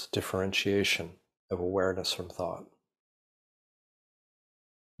 this differentiation of awareness from thought.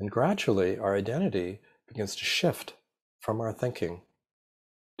 And gradually, our identity begins to shift from our thinking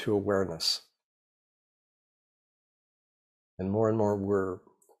to awareness. And more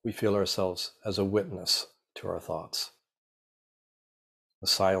we feel ourselves as a witness to our thoughts, a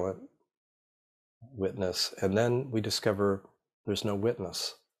silent witness. And then we discover there's no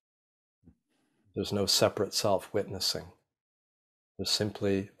witness. There's no separate self witnessing. There's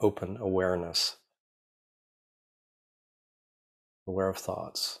simply open awareness, aware of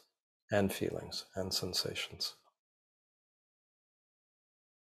thoughts and feelings and sensations.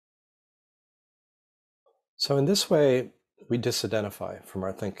 So in this way, we disidentify from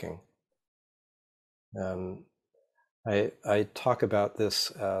our thinking. And I talk about this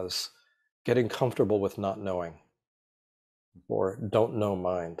as getting comfortable with not knowing, or don't know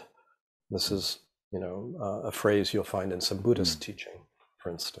mind. This is, a phrase you'll find in some Buddhist teaching,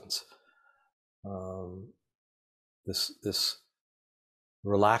 for instance. This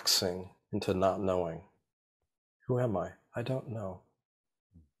relaxing into not knowing. Who am I? I don't know.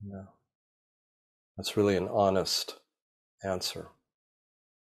 No. That's really an honest answer.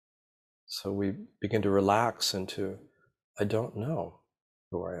 So we begin to relax into, I don't know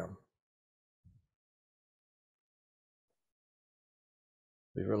who I am.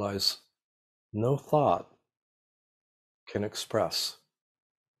 We realize no thought can express,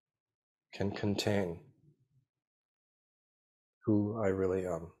 can contain who I really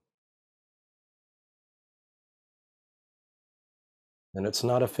am. And it's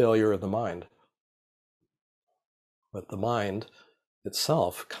not a failure of the mind, but the mind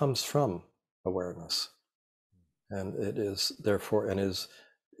itself comes from awareness. And it is therefore, and is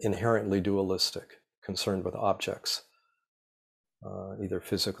inherently dualistic, concerned with objects, either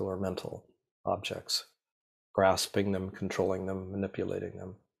physical or mental objects, grasping them, controlling them, manipulating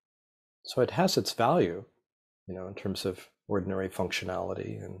them. So it has its value, in terms of ordinary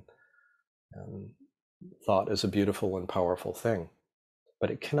functionality, and thought is a beautiful and powerful thing, but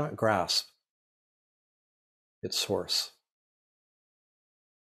it cannot grasp its source.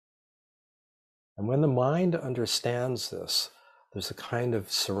 And when the mind understands this, there's a kind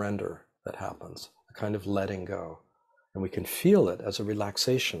of surrender that happens, a kind of letting go. And we can feel it as a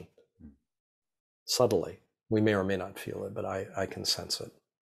relaxation, subtly. We may or may not feel it, but I can sense it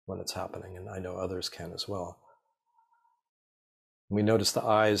when it's happening, and I know others can as well. We notice the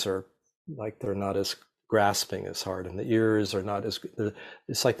eyes are like they're not as grasping is hard, and the ears are not as good.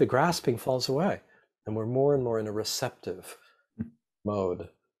 It's like the grasping falls away, and we're more and more in a receptive mode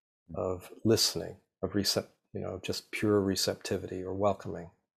of listening, of just pure receptivity or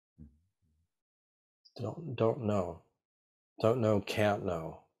welcoming. Don't know, can't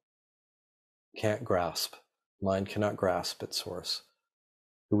know, can't grasp. Mind cannot grasp its source.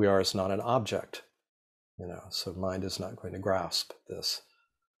 Who we are is not an object, so mind is not going to grasp this.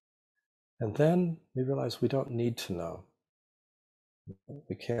 And then we realize we don't need to know.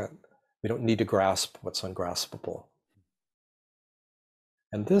 We don't need to grasp what's ungraspable.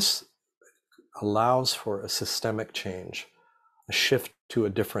 And this allows for a systemic change, a shift to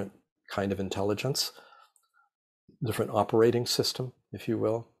a different kind of intelligence, different operating system, if you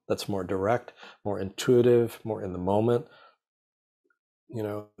will, that's more direct, more intuitive, more in the moment.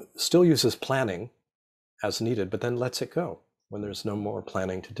 Still uses planning as needed, but then lets it go when there's no more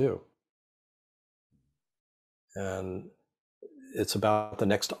planning to do. And it's about the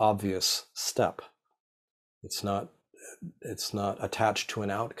next obvious step. It's not attached to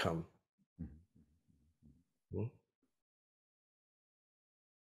an outcome.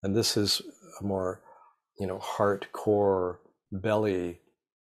 And this is a more, heart, core, belly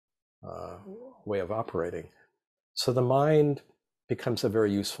way of operating. So the mind becomes a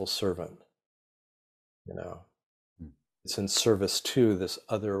very useful servant. It's in service to this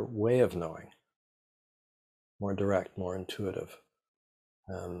other way of knowing, more direct, more intuitive.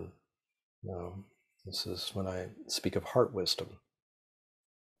 And this is when I speak of heart wisdom,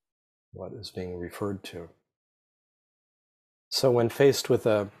 what is being referred to. So when faced with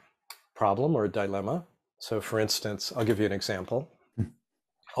a problem or a dilemma, so for instance, I'll give you an example.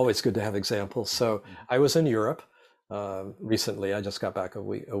 Always good to have examples. So I was in Europe recently. I just got back a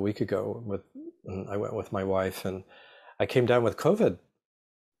week ago. I went with my wife, and I came down with COVID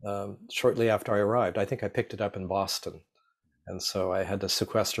shortly after I arrived. I think I picked it up in Boston, and so I had to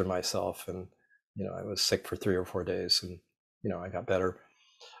sequester myself, and I was sick for 3 or 4 days, and I got better.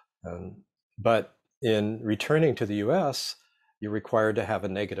 But in returning to the U.S., you're required to have a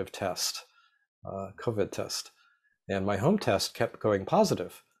negative test, COVID test. And my home test kept going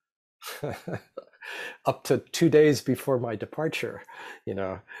positive up to 2 days before my departure,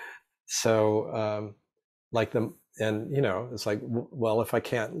 So it's like, well, if I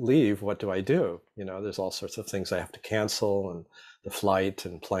can't leave, what do I do? There's all sorts of things I have to cancel, and the flight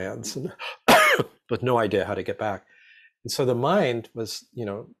and plans, and with no idea how to get back. And so the mind was,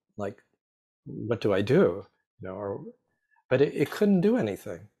 like, what do I do? But it couldn't do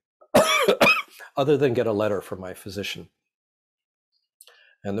anything other than get a letter from my physician.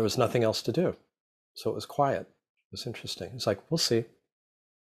 And there was nothing else to do. So it was quiet. It was interesting. It's like, we'll see.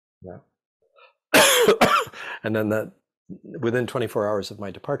 And then within 24 hours of my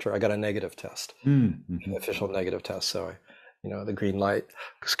departure, I got a negative test, an official negative test. So the green light,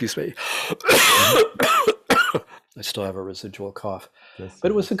 excuse me. I still have a residual cough.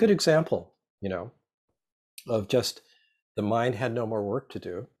 But it was a good example, of just the mind had no more work to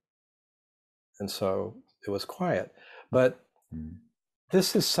do. And so it was quiet. But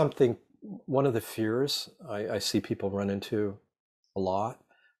this is one of the fears I see people run into a lot,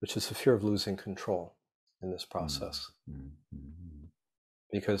 which is the fear of losing control in this process.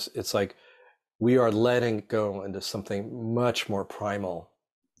 Because it's like we are letting go into something much more primal,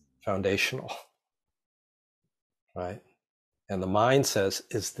 foundational, right? And the mind says,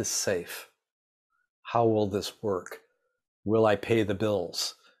 is this safe? How will this work? Will I pay the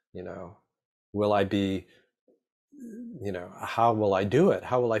bills? Will I be, how will I do it?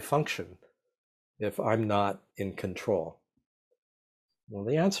 How will I function if I'm not in control? Well,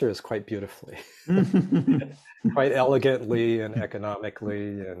 the answer is quite beautifully, quite elegantly and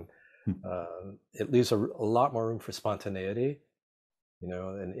economically, and it leaves a lot more room for spontaneity,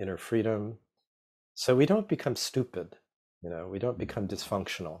 and inner freedom. So we don't become stupid, we don't become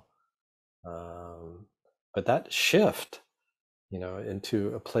dysfunctional. But that shift,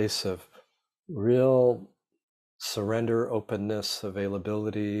 into a place of real surrender, openness,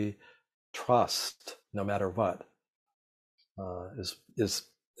 availability, trust, no matter what,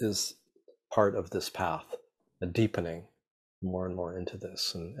 is part of this path, a deepening more and more into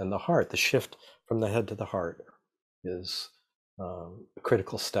this. And the heart, the shift from the head to the heart, is a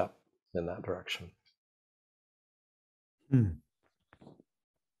critical step in that direction.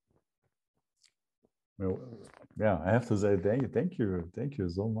 Well, yeah, I have to say thank you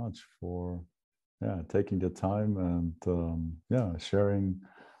so much for taking the time and sharing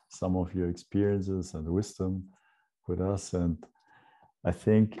some of your experiences and wisdom with us. And I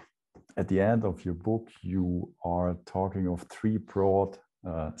think at the end of your book, you are talking of 3 broad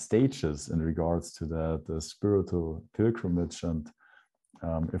stages in regards to the spiritual pilgrimage. And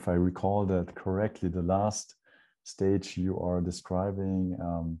if I recall that correctly, the last stage you are describing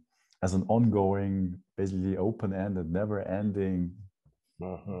as an ongoing, basically open-ended, never-ending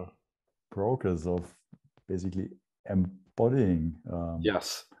progress of basically embodying.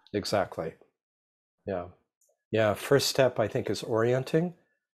 Yes, exactly. Yeah. First step, I think, is orienting.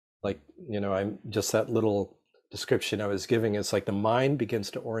 Like, I'm just, that little description I was giving is like the mind begins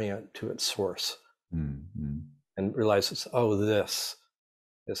to orient to its source and realizes, oh, this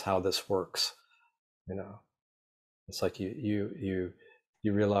is how this works. It's like you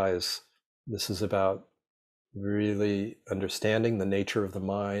realize this is about really understanding the nature of the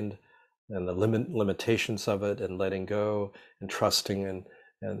mind and the limitations of it, and letting go and trusting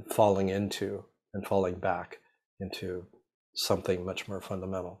and falling into and falling back into something much more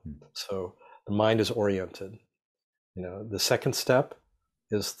fundamental. So the mind is oriented. The second step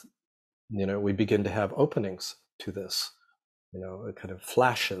is, we begin to have openings to this, it kind of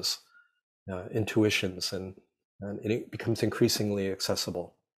flashes, intuitions, and it becomes increasingly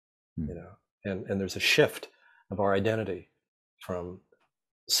accessible, and there's a shift of our identity from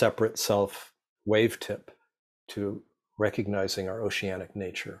separate self wave tip to recognizing our oceanic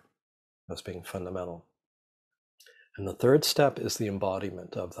nature as being fundamental. And the third step is the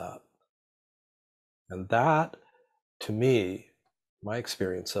embodiment of that. And that, to me, my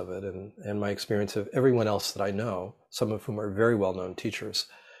experience of it, and my experience of everyone else that I know, some of whom are very well-known teachers,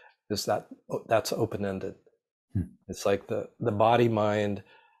 is that that's open-ended. It's like the body mind,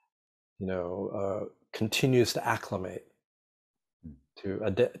 continues to acclimate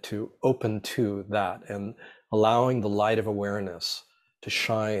to open to that, and allowing the light of awareness to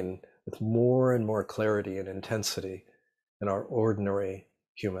shine with more and more clarity and intensity in our ordinary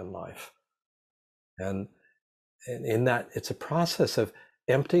human life. And in that, it's a process of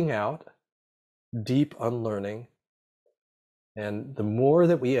emptying out, deep unlearning. And the more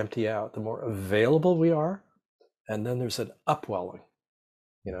that we empty out, the more available we are. And then there's an upwelling,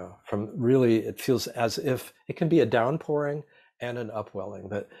 from really, it feels as if it can be a downpouring and an upwelling,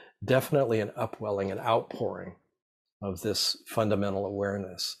 but definitely an upwelling, an outpouring of this fundamental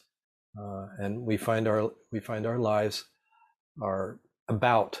awareness. And we find our lives are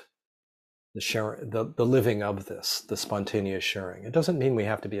about the sharing, the living of this, the spontaneous sharing. It doesn't mean we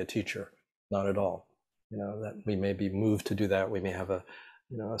have to be a teacher, not at all. That we may be moved to do that. We may have a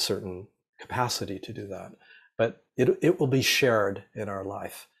certain capacity to do that, but it will be shared in our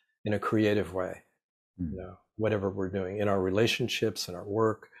life in a creative way. Whatever we're doing in our relationships, in our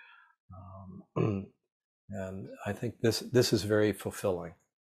work, and I think this is very fulfilling.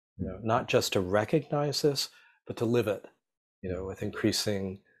 Not just to recognize this, but to live it. With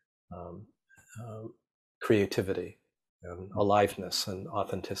increasing creativity and aliveness and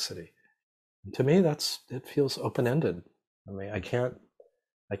authenticity. And to me, it feels open-ended. I mean, I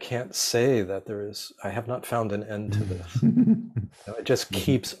can't say that I have not found an end to this. It just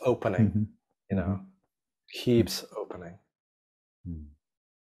keeps opening, keeps opening.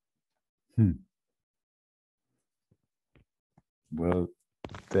 Well,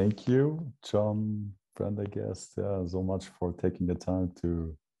 thank you, John Prendergast, so much for taking the time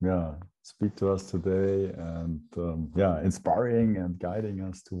to speak to us today, and inspiring and guiding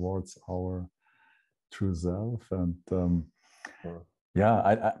us towards our true self. And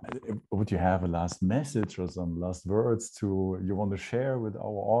would you have a last message or some last words you want to share with our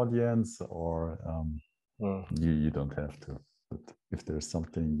audience, or you don't have to, but if there's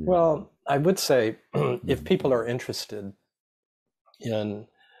something well, I would say if people are interested in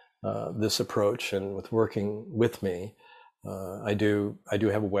this approach and with working with me, I do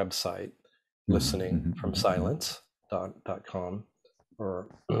have a website, listeningfromsilence.com, or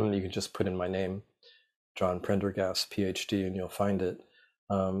you can just put in my name, John Prendergast PhD, and you'll find it.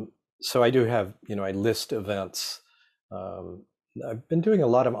 So I do have, I list events. I've been doing a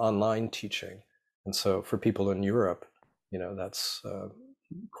lot of online teaching, and so for people in Europe, that's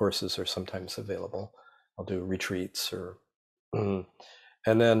courses are sometimes available. I'll do retreats or. And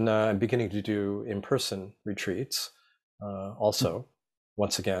then I'm beginning to do in-person retreats also,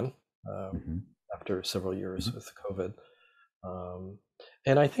 once again, after several years with COVID.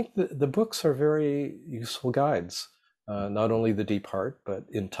 And I think the books are very useful guides, not only The Deep Heart, but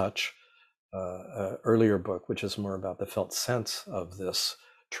In Touch, earlier book, which is more about the felt sense of this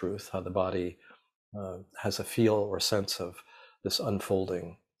truth, how the body has a feel or sense of this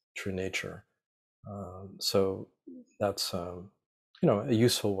unfolding true nature. So that's a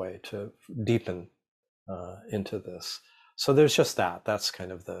useful way to deepen into this. So there's just that's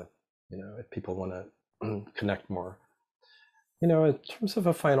kind of the, if people want to connect more. You know, in terms of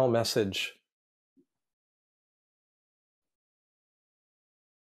a final message,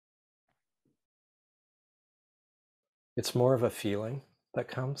 it's more of a feeling that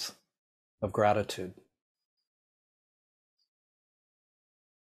comes of gratitude.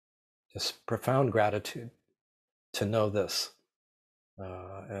 Just profound gratitude to know this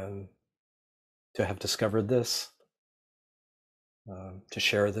and to have discovered this, to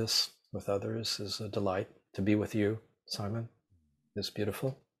share this with others is a delight. To be with you, Simon, is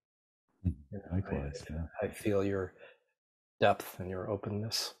beautiful. Likewise, I feel your depth and your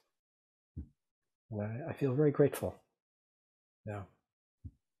openness. And I feel very grateful. Yeah.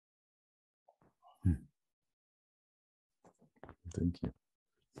 Thank you.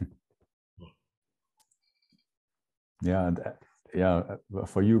 Yeah, and yeah,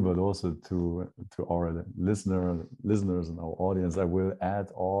 for you, but also to our listeners and our audience, I will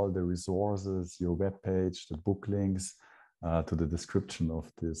add all the resources, your webpage, the book links to the description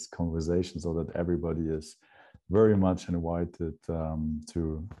of this conversation, so that everybody is very much invited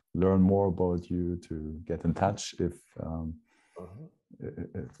to learn more about you, to get in touch if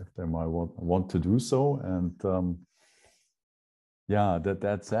they might want to do so. And yeah,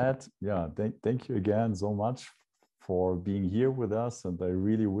 that's it. Yeah, thank you again so much for being here with us, and I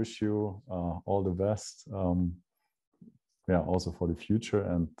really wish you all the best. Yeah, also for the future,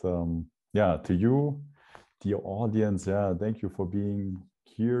 and yeah, to you, dear audience. Yeah, thank you for being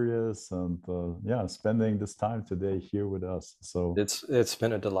curious and yeah, spending this time today here with us. So it's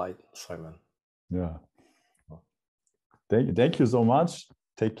been a delight, Simon. Yeah, thank you so much.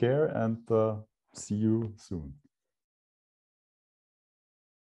 Take care, and see you soon.